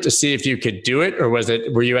experiment to see if you could do it? Or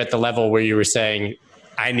were you at the level where you were saying,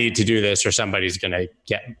 I need to do this or somebody's going to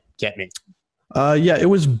get me? Yeah, it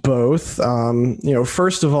was both.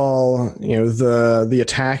 First of all, the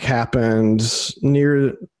attack happened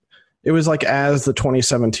it was like as the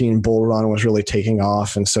 2017 bull run was really taking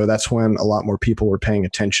off. And so that's when a lot more people were paying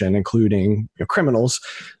attention, including criminals.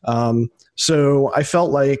 So I felt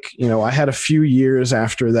like, I had a few years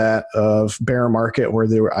after that of bear market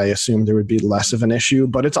where I assumed there would be less of an issue,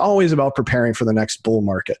 but it's always about preparing for the next bull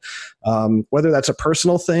market. Whether that's a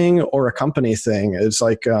personal thing or a company thing, it's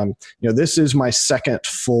like, this is my second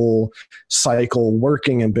full cycle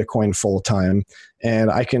working in Bitcoin full time. And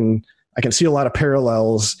I can see a lot of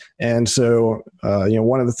parallels. And so,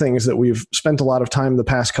 one of the things that we've spent a lot of time the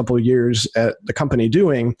past couple of years at the company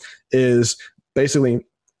doing is basically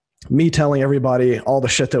me telling everybody all the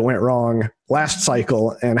shit that went wrong last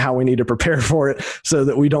cycle and how we need to prepare for it so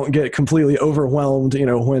that we don't get completely overwhelmed,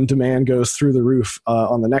 when demand goes through the roof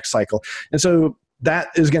on the next cycle. And so that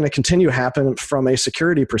is going to continue to happen from a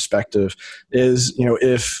security perspective is,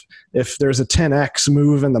 if there's a 10x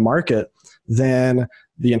move in the market, then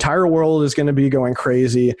the entire world is going to be going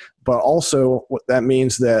crazy, but also what that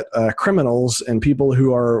means that criminals and people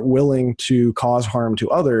who are willing to cause harm to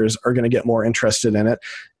others are going to get more interested in it,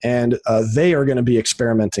 and they are going to be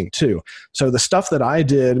experimenting too. So the stuff that I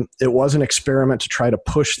did, it was an experiment to try to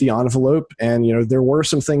push the envelope, and there were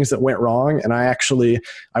some things that went wrong, and I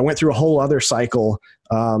went through a whole other cycle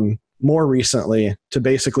more recently to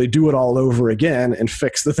basically do it all over again and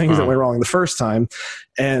fix the things that went wrong the first time.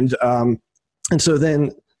 And so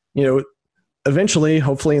then, eventually,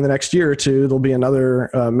 hopefully in the next year or two, there'll be another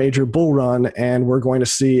major bull run, and we're going to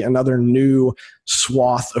see another new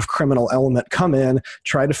swath of criminal element come in,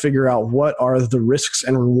 try to figure out what are the risks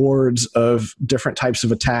and rewards of different types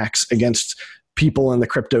of attacks against people in the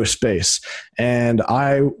crypto space. And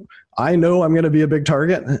I know I'm going to be a big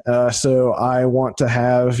target, so I want to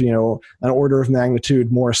have an order of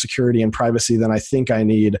magnitude more security and privacy than I think I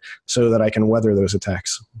need so that I can weather those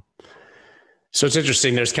attacks. So it's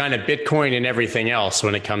interesting. There's kind of Bitcoin and everything else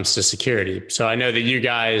when it comes to security. So I know that you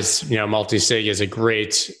guys, multi-sig is a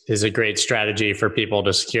great strategy for people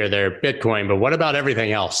to secure their Bitcoin, but what about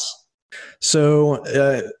everything else? So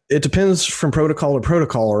it depends from protocol to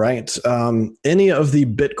protocol, right? Any of the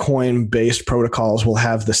Bitcoin-based protocols will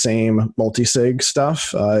have the same multi-sig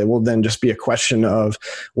stuff. It will then just be a question of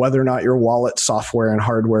whether or not your wallet software and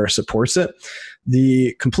hardware supports it.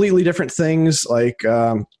 The completely different things like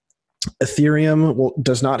Ethereum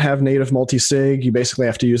does not have native multi-sig. You basically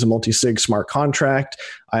have to use a multi-sig smart contract.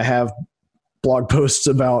 I have blog posts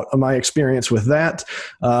about my experience with that.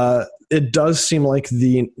 It does seem like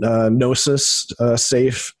the Gnosis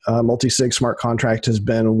safe multi-sig smart contract has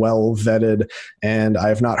been well vetted, and I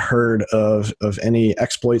have not heard of any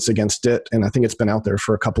exploits against it. And I think it's been out there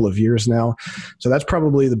for a couple of years now. So that's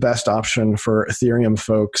probably the best option for Ethereum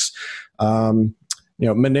folks.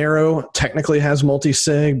 Monero technically has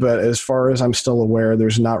multi-sig, but as far as I'm still aware,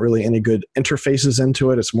 there's not really any good interfaces into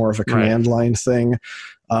it. It's more of a command line thing.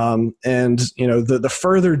 The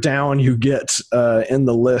further down you get in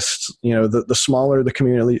the list, the smaller the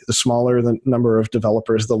community, the smaller the number of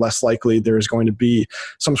developers, the less likely there's going to be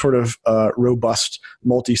some sort of robust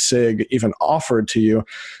multi-sig even offered to you.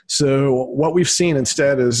 So what we've seen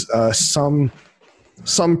instead is some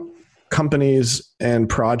companies and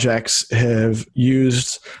projects have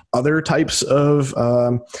used other types of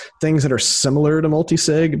things that are similar to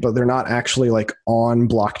multi-sig, but they're not actually like on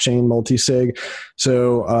blockchain multi-sig.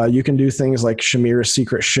 So you can do things like Shamir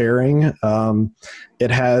secret sharing.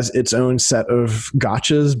 It has its own set of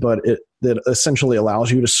gotchas, but it essentially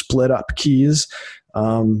allows you to split up keys.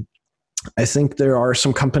 I think there are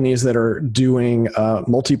some companies that are doing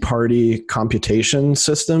multi-party computation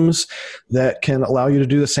systems that can allow you to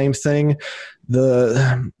do the same thing.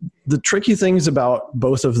 The tricky things about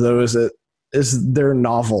both of those is they're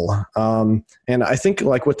novel. And I think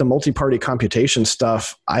like with the multi-party computation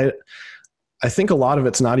stuff, I think a lot of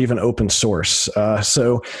it's not even open source.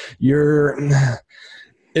 So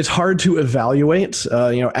it's hard to evaluate,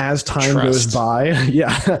 as time goes by.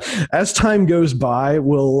 Yeah. As time goes by,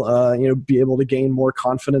 we'll, be able to gain more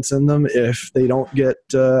confidence in them if they don't get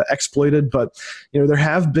exploited. But, there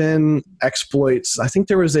have been exploits. I think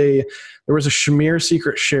there was a Shamir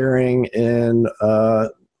secret sharing in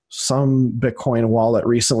some Bitcoin wallet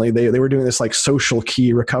recently. They were doing this like social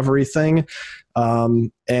key recovery thing.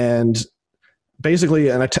 And basically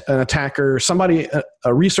an attacker,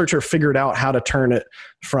 a researcher figured out how to turn it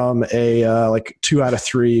from a like 2 out of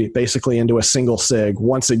 3 basically into a single sig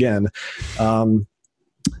once again.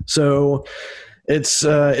 So it's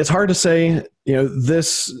hard to say,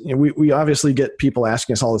 we obviously get people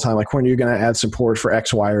asking us all the time, like, when are you going to add support for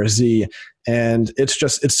X, Y, or Z? And it's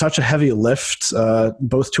such a heavy lift,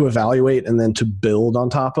 both to evaluate and then to build on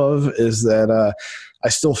top of, is that I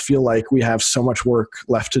still feel like we have so much work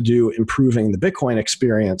left to do improving the Bitcoin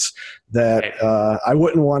experience that I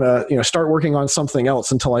wouldn't want to start working on something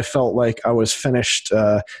else until I felt like I was finished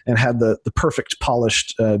and had the perfect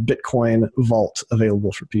polished Bitcoin vault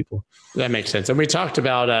available for people. That makes sense. And we talked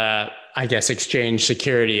about, exchange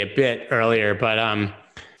security a bit earlier, but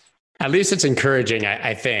at least it's encouraging,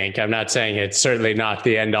 I think. I'm not saying it's certainly not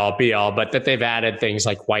the end all be all, but that they've added things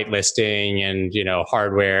like whitelisting and,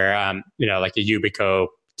 hardware, like a Yubico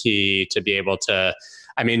key to be able to,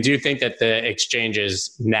 do you think that the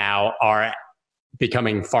exchanges now are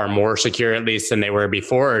becoming far more secure, at least than they were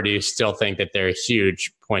before? Or do you still think that they're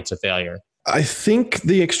huge points of failure? I think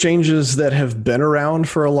the exchanges that have been around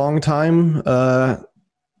for a long time,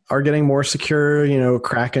 are getting more secure,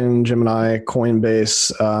 Kraken, Gemini,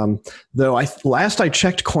 Coinbase. Though last I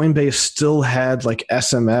checked, Coinbase still had like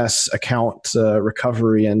SMS account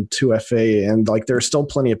recovery and 2FA. And like there's still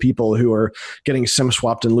plenty of people who are getting SIM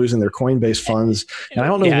swapped and losing their Coinbase funds. And I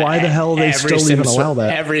don't know why the hell they still even allow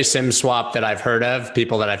that. Every SIM swap that I've heard of,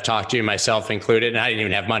 people that I've talked to, myself included, and I didn't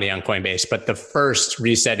even have money on Coinbase, but the first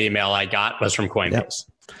reset email I got was from Coinbase.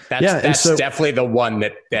 Yep. That's definitely the one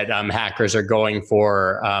that hackers are going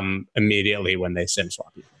for immediately when they SIM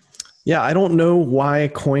swap you. Yeah, I don't know why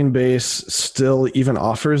Coinbase still even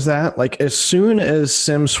offers that. Like as soon as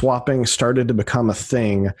SIM swapping started to become a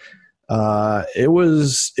thing, it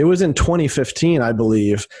was in 2015, I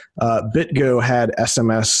believe. BitGo had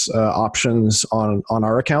SMS options on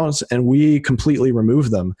our accounts, and we completely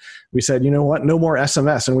removed them. We said, you know what, no more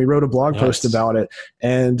SMS, and we wrote a blog post about it.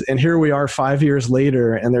 And here we are 5 years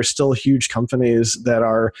later, and there's still huge companies that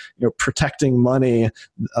are protecting money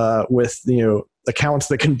with accounts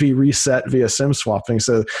that can be reset via SIM swapping.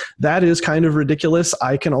 So that is kind of ridiculous.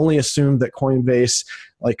 I can only assume that Coinbase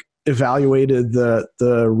evaluated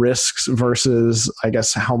the risks versus, I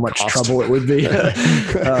guess, how much trouble it would be.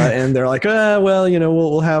 And they're like,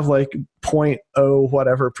 we'll have like 0.0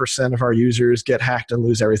 whatever % of our users get hacked and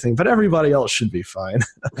lose everything, but everybody else should be fine.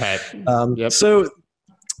 Right. So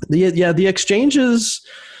the exchanges,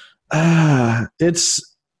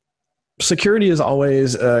 security is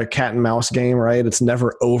always a cat and mouse game, right? It's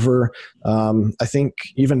never over. I think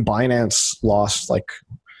even Binance lost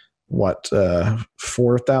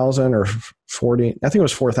 4,000 or 40, I think it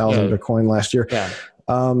was 4,000 Bitcoin last year. Yeah.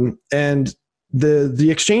 And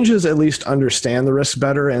the exchanges at least understand the risk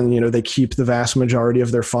better, and they keep the vast majority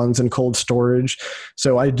of their funds in cold storage.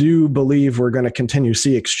 So I do believe we're going to continue to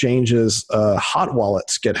see exchanges, hot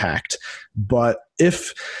wallets get hacked. But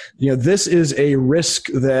if this is a risk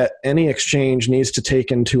that any exchange needs to take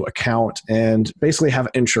into account and basically have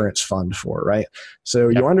insurance fund for, right? So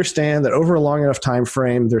you understand that over a long enough time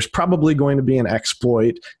frame, there's probably going to be an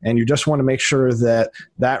exploit, and you just want to make sure that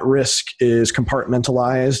that risk is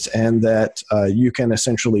compartmentalized and that you can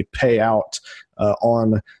essentially pay out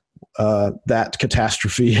on that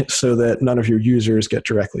catastrophe so that none of your users get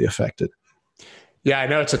directly affected. Yeah, I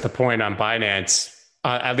know it's at the point on Binance,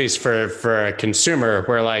 at least for a consumer,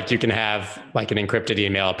 where you can have an encrypted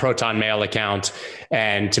email, a Proton Mail account,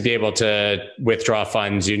 and to be able to withdraw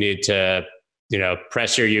funds, you need to,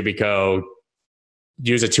 press your UBICO,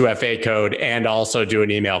 use a 2FA code, and also do an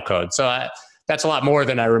email code. So that's a lot more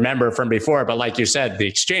than I remember from before. But like you said, the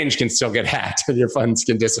exchange can still get hacked and your funds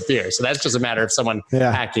can disappear. So that's just a matter of someone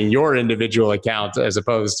hacking your individual account as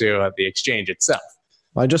opposed to the exchange itself.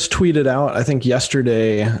 I just tweeted out, I think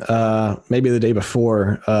yesterday, maybe the day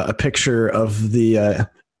before, a picture of the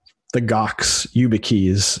Gox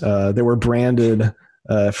YubiKeys. They were branded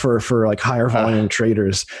for higher volume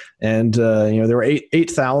traders, and there were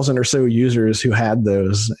 8,000 or so users who had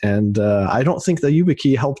those, and I don't think the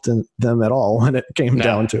YubiKey helped them at all when it came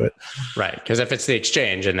down to it. Right, because if it's the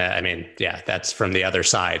exchange, and that's from the other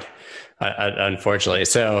side, unfortunately.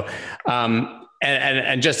 So.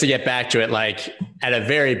 And just to get back to it, at a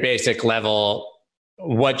very basic level,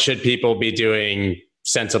 what should people be doing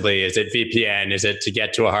sensibly? Is it VPN? Is it to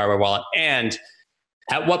get to a hardware wallet? And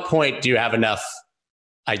at what point do you have enough,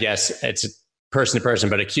 I guess it's person to person,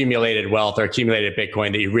 but accumulated wealth or accumulated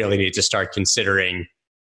Bitcoin that you really need to start considering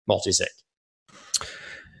multi-sig?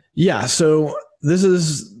 Yeah. So this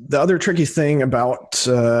is the other tricky thing about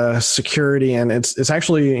security, and it's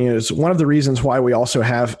actually it's one of the reasons why we also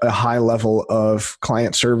have a high level of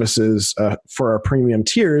client services for our premium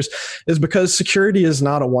tiers, is because security is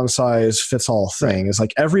not a one-size-fits-all thing. It's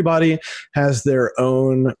like everybody has their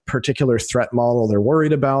own particular threat model they're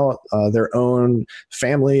worried about, their own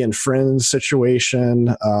family and friends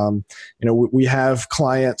situation. We have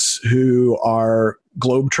clients who are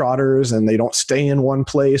globetrotters and they don't stay in one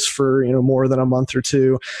place for more than a month or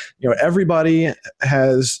two. Everybody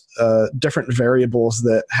has different variables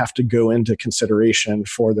that have to go into consideration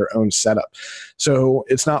for their own setup. So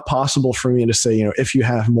it's not possible for me to say, if you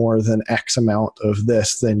have more than X amount of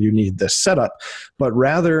this, then you need this setup. But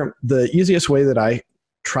rather, the easiest way that I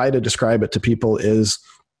try to describe it to people is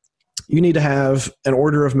you need to have an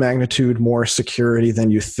order of magnitude more security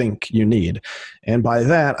than you think you need. And by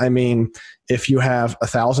that, I mean, if you have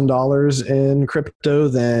 $1,000 in crypto,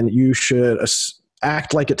 then you should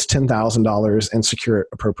act like it's $10,000 and secure it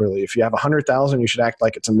appropriately. If you have 100,000, you should act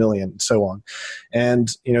like it's $1 million, and so on. And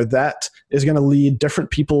that is going to lead different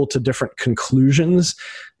people to different conclusions.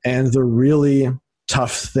 And the really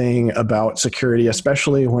tough thing about security,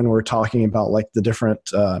 especially when we're talking about the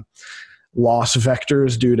different loss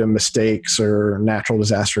vectors due to mistakes or natural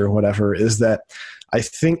disaster or whatever, is that I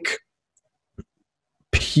think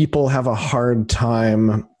people have a hard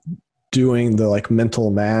time doing the like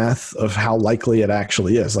mental math of how likely it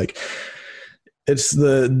actually is. Like, it's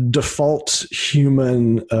the default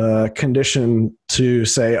human condition to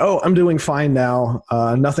say, "Oh, I'm doing fine now.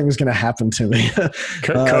 Nothing's going to happen to me."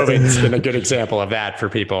 COVID's been a good example of that for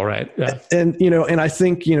people, right? Yeah. And I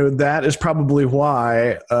think that is probably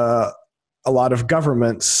why a lot of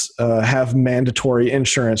governments have mandatory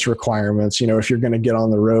insurance requirements. If you're going to get on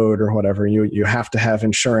the road or whatever, you have to have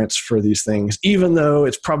insurance for these things, even though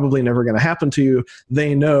it's probably never going to happen to you.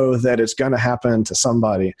 They know that it's going to happen to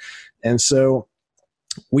somebody, and so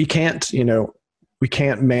we can't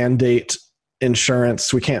mandate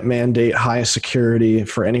insurance. We can't mandate high security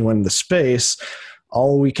for anyone in the space.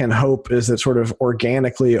 All we can hope is that sort of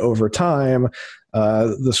organically over time,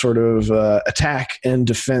 the sort of attack and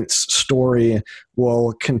defense story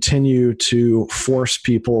will continue to force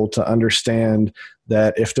people to understand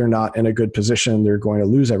that if they're not in a good position, they're going to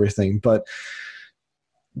lose everything. But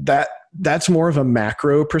that's more of a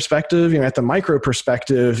macro perspective. At the micro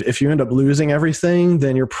perspective, if you end up losing everything,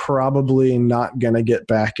 then you're probably not going to get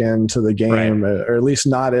back into the game, right, or at least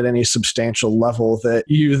not at any substantial level that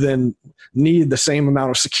you then need the same amount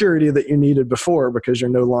of security that you needed before, because you're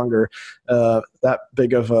no longer that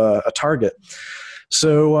big of a target.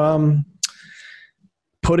 So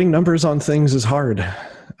putting numbers on things is hard.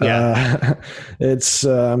 Yeah.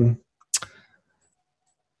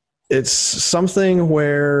 It's something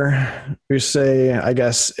where we say, I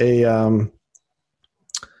guess, trying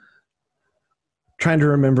to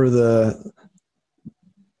remember the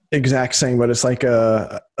exact saying, but it's like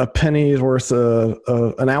a penny is worth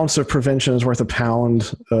an ounce of prevention is worth a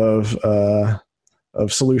pound of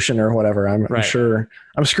solution or whatever. I'm sure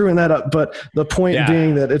I'm screwing that up, but the point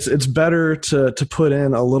being that it's better to put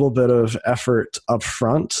in a little bit of effort up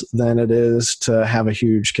front than it is to have a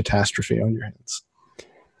huge catastrophe on your hands.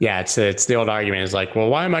 Yeah, it's the old argument is like, well,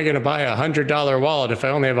 why am I going to buy $100 wallet if I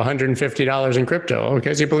only have $150 in crypto?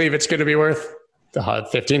 Because you believe it's going to be worth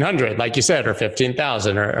 $1,500, like you said, or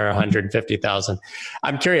 $15,000 or $150,000.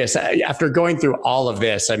 I'm curious, after going through all of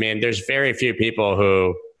this, I mean, there's very few people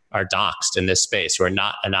who are doxxed in this space, who are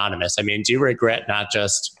not anonymous. I mean, do you regret not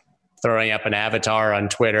just throwing up an avatar on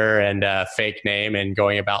Twitter and a fake name and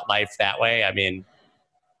going about life that way? I mean,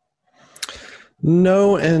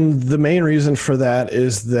 no, and the main reason for that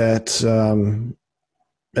is that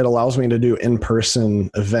it allows me to do in-person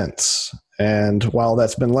events. And while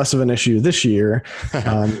that's been less of an issue this year,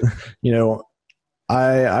 I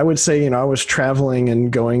would say, I was traveling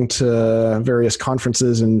and going to various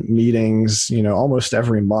conferences and meetings, almost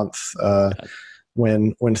every month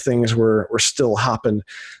when things were still hopping.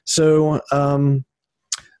 So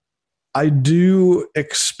I do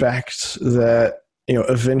expect that,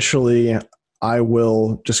 eventually I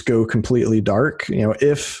will just go completely dark.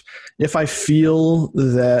 If I feel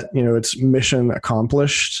that, it's mission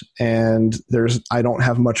accomplished and I don't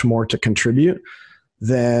have much more to contribute,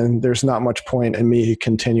 then there's not much point in me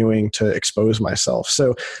continuing to expose myself.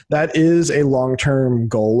 So that is a long-term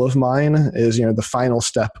goal of mine, is, the final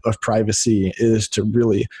step of privacy is to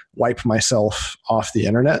really wipe myself off the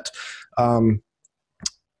internet.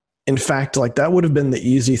 In fact, like, that would have been the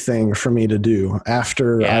easy thing for me to do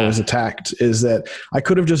after I was attacked, is that I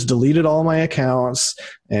could have just deleted all my accounts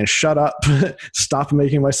and shut up, stop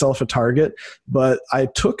making myself a target. But I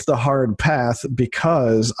took the hard path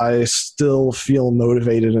because I still feel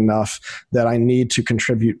motivated enough that I need to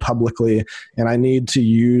contribute publicly, and I need to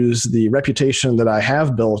use the reputation that I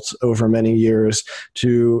have built over many years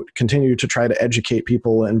to continue to try to educate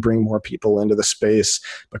people and bring more people into the space,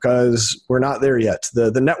 because we're not there yet.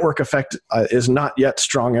 The network effect is not yet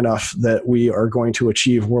strong enough that we are going to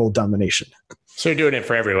achieve world domination. So you're doing it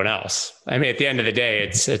for everyone else. I mean, at the end of the day,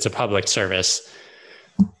 it's a public service.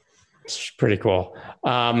 It's pretty cool.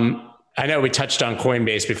 I know we touched on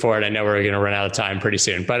Coinbase before, and I know we're going to run out of time pretty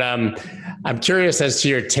soon. But I'm curious as to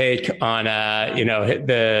your take on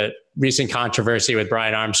the recent controversy with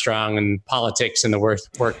Brian Armstrong and politics in the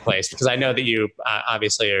workplace, because I know that you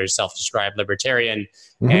obviously are a self-described libertarian,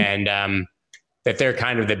 and that they're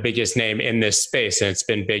kind of the biggest name in this space, and it's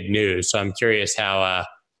been big news. So I'm curious how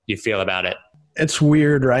you feel about it. It's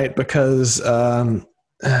weird, right? Because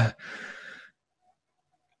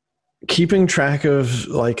keeping track of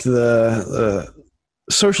like the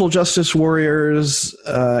social justice warriors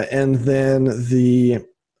and then the,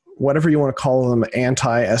 whatever you want to call them,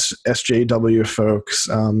 anti-SJW folks,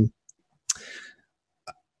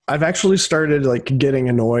 I've actually started like getting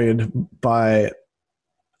annoyed by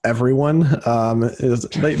everyone. Is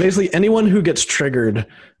basically anyone who gets triggered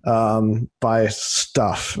by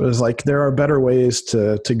stuff. Is like there are better ways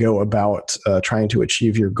to go about trying to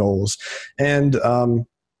achieve your goals. And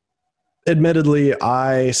admittedly,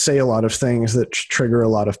 I say a lot of things that trigger a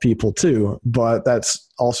lot of people too, but that's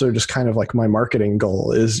also just kind of like my marketing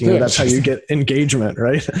goal is, that's how you get engagement,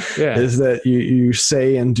 right? Yeah. Is that you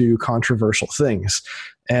say and do controversial things.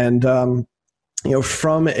 And,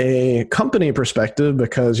 from a company perspective,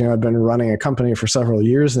 because, I've been running a company for several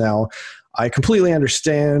years now, I completely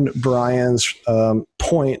understand Brian's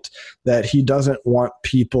point that he doesn't want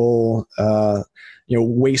people,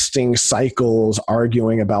 wasting cycles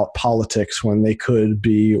arguing about politics when they could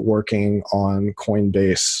be working on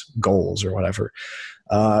Coinbase goals or whatever.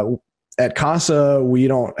 At Casa, we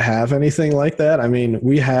don't have anything like that. I mean,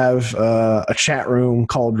 we have a chat room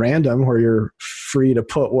called Random where you're free to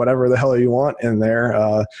put whatever the hell you want in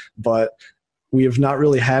there. But we have not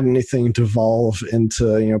really had anything devolve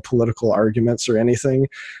into political arguments or anything.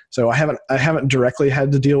 So I haven't directly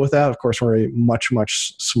had to deal with that. Of course, we're a much,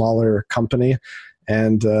 much smaller company,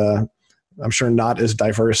 and I'm sure not as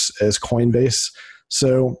diverse as Coinbase.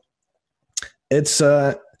 So it's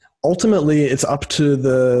ultimately it's up to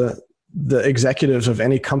the executives of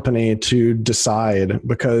any company to decide,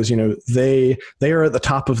 because they are at the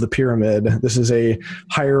top of the pyramid. This is a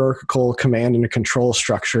hierarchical command and control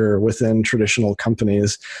structure within traditional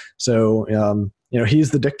companies. So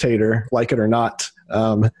he's the dictator, like it or not.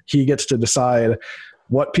 He gets to decide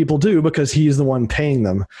what people do because he's the one paying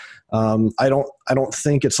them. I don't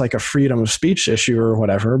think it's like a freedom of speech issue or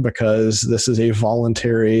whatever, because this is a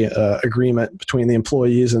voluntary agreement between the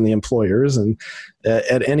employees and the employers. And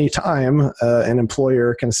at any time, an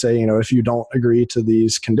employer can say, if you don't agree to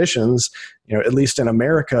these conditions, at least in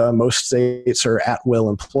America, most states are at will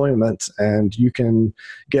employment, and you can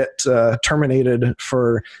get terminated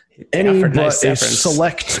for any but nice a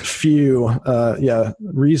select few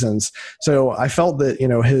reasons. So I felt that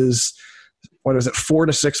his 4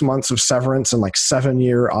 to 6 months of severance and like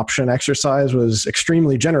 7-year option exercise was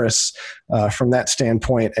extremely generous from that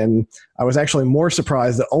standpoint. And I was actually more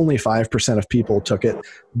surprised that only 5% of people took it.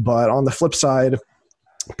 But on the flip side,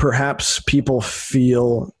 perhaps people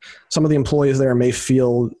feel, some of the employees there may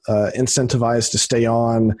feel incentivized to stay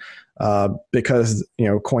on because,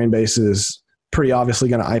 Coinbase is pretty obviously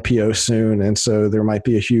going to IPO soon. And so there might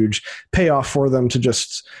be a huge payoff for them to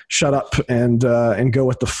just shut up and go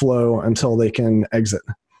with the flow until they can exit.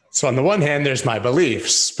 So on the one hand, there's my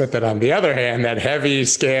beliefs, but then on the other hand, that heavy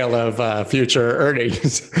scale of future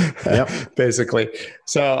earnings, yep. Basically.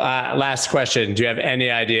 So last question, do you have any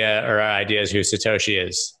idea or ideas who Satoshi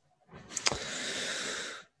is?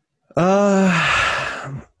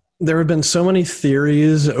 There have been so many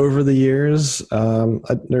theories over the years.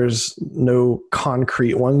 There's no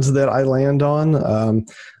concrete ones that I land on.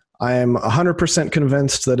 I am 100%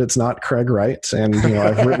 convinced that it's not Craig Wright, and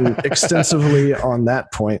I've written extensively on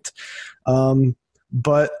that point.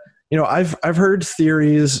 But I've heard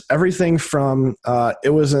theories, everything from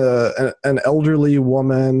it was an elderly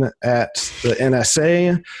woman at the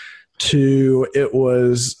NSA to it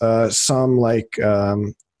was some like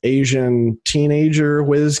Asian teenager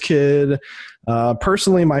whiz kid.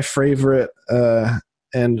 Personally, my favorite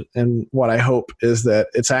and what I hope is that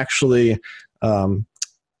it's actually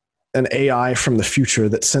an AI from the future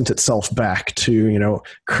that sent itself back to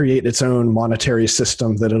create its own monetary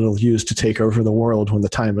system that it'll use to take over the world when the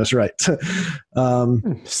time is right.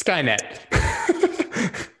 Skynet.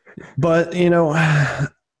 But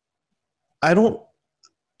I don't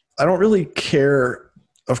really care,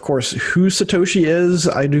 of course, who Satoshi is.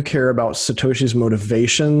 I do care about Satoshi's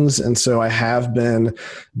motivations. And so I have been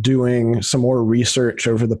doing some more research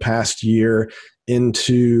over the past year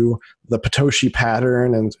into the Satoshi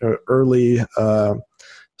pattern and early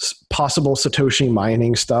possible Satoshi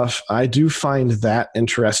mining stuff. I do find that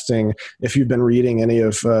interesting. If you've been reading any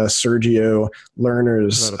of Sergio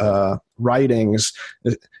Lerner's writings,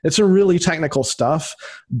 it's a really technical stuff,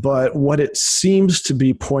 but what it seems to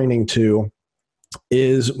be pointing to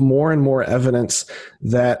is more and more evidence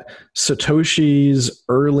that Satoshi's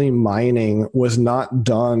early mining was not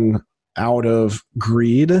done out of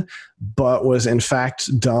greed, but was in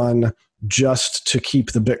fact done just to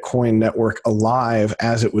keep the Bitcoin network alive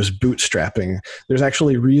as it was bootstrapping. There's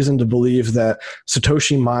actually reason to believe that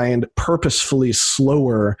Satoshi mined purposefully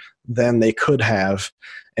slower than they could have,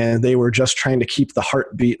 and they were just trying to keep the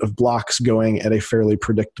heartbeat of blocks going at a fairly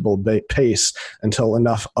predictable pace until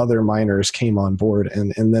enough other miners came on board,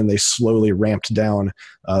 and then they slowly ramped down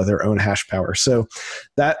their own hash power. So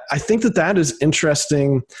that I think that is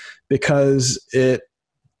interesting because it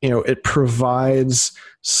it provides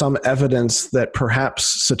some evidence that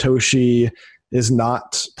perhaps Satoshi is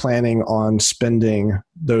not planning on spending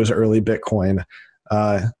those early Bitcoin.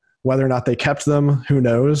 Whether or not they kept them, who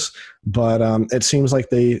knows? But it seems like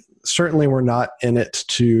they certainly were not in it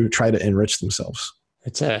to try to enrich themselves.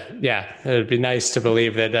 It'd be nice to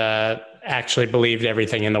believe that actually believed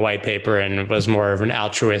everything in the white paper and was more of an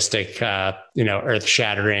altruistic,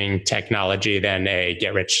 earth-shattering technology than a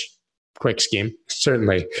get-rich-quick scheme.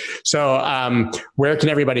 Certainly. So where can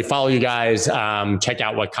everybody follow you guys? Check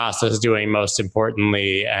out what Casa is doing, most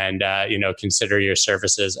importantly, and consider your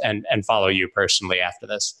services and follow you personally after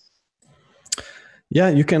this. Yeah,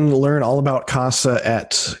 you can learn all about Casa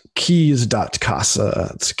at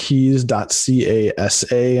keys.casa. It's keys.casa.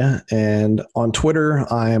 And on Twitter,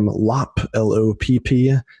 I'm Lopp, Lopp.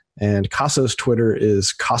 And Casa's Twitter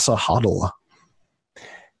is Casa Hodl.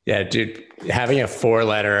 Yeah, dude, having a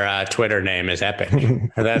 4-letter Twitter name is epic.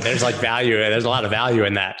 There's value. There's a lot of value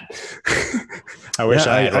in that. I wish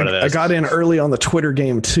I had one of those. I got in early on the Twitter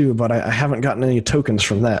game too, but I haven't gotten any tokens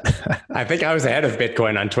from that. I think I was ahead of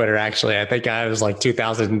Bitcoin on Twitter, actually. I think I was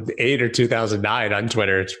 2008 or 2009 on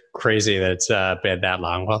Twitter. It's crazy that it's been that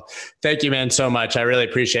long. Well, thank you, man, so much. I really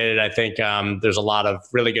appreciate it. I think there's a lot of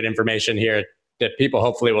really good information here that people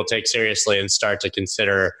hopefully will take seriously and start to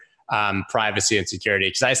consider privacy and security,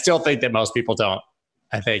 because I still think that most people don't.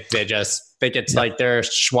 I think they just think it's like their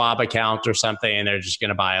Schwab account or something, and they're just going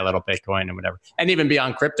to buy a little Bitcoin and whatever. And even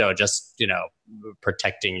beyond crypto, just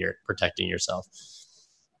protecting yourself.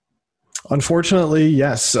 Unfortunately,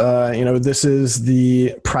 yes. This is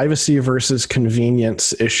the privacy versus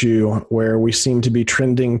convenience issue, where we seem to be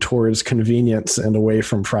trending towards convenience and away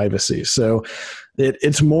from privacy. So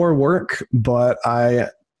it's more work, but I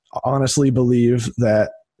honestly believe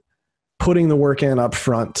that putting the work in up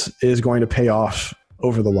front is going to pay off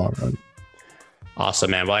over the long run.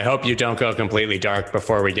 Awesome, man. Well, I hope you don't go completely dark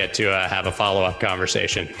before we get to have a follow-up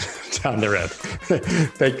conversation down the road.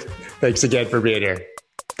 Thanks again for being here.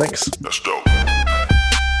 Thanks. Let's go.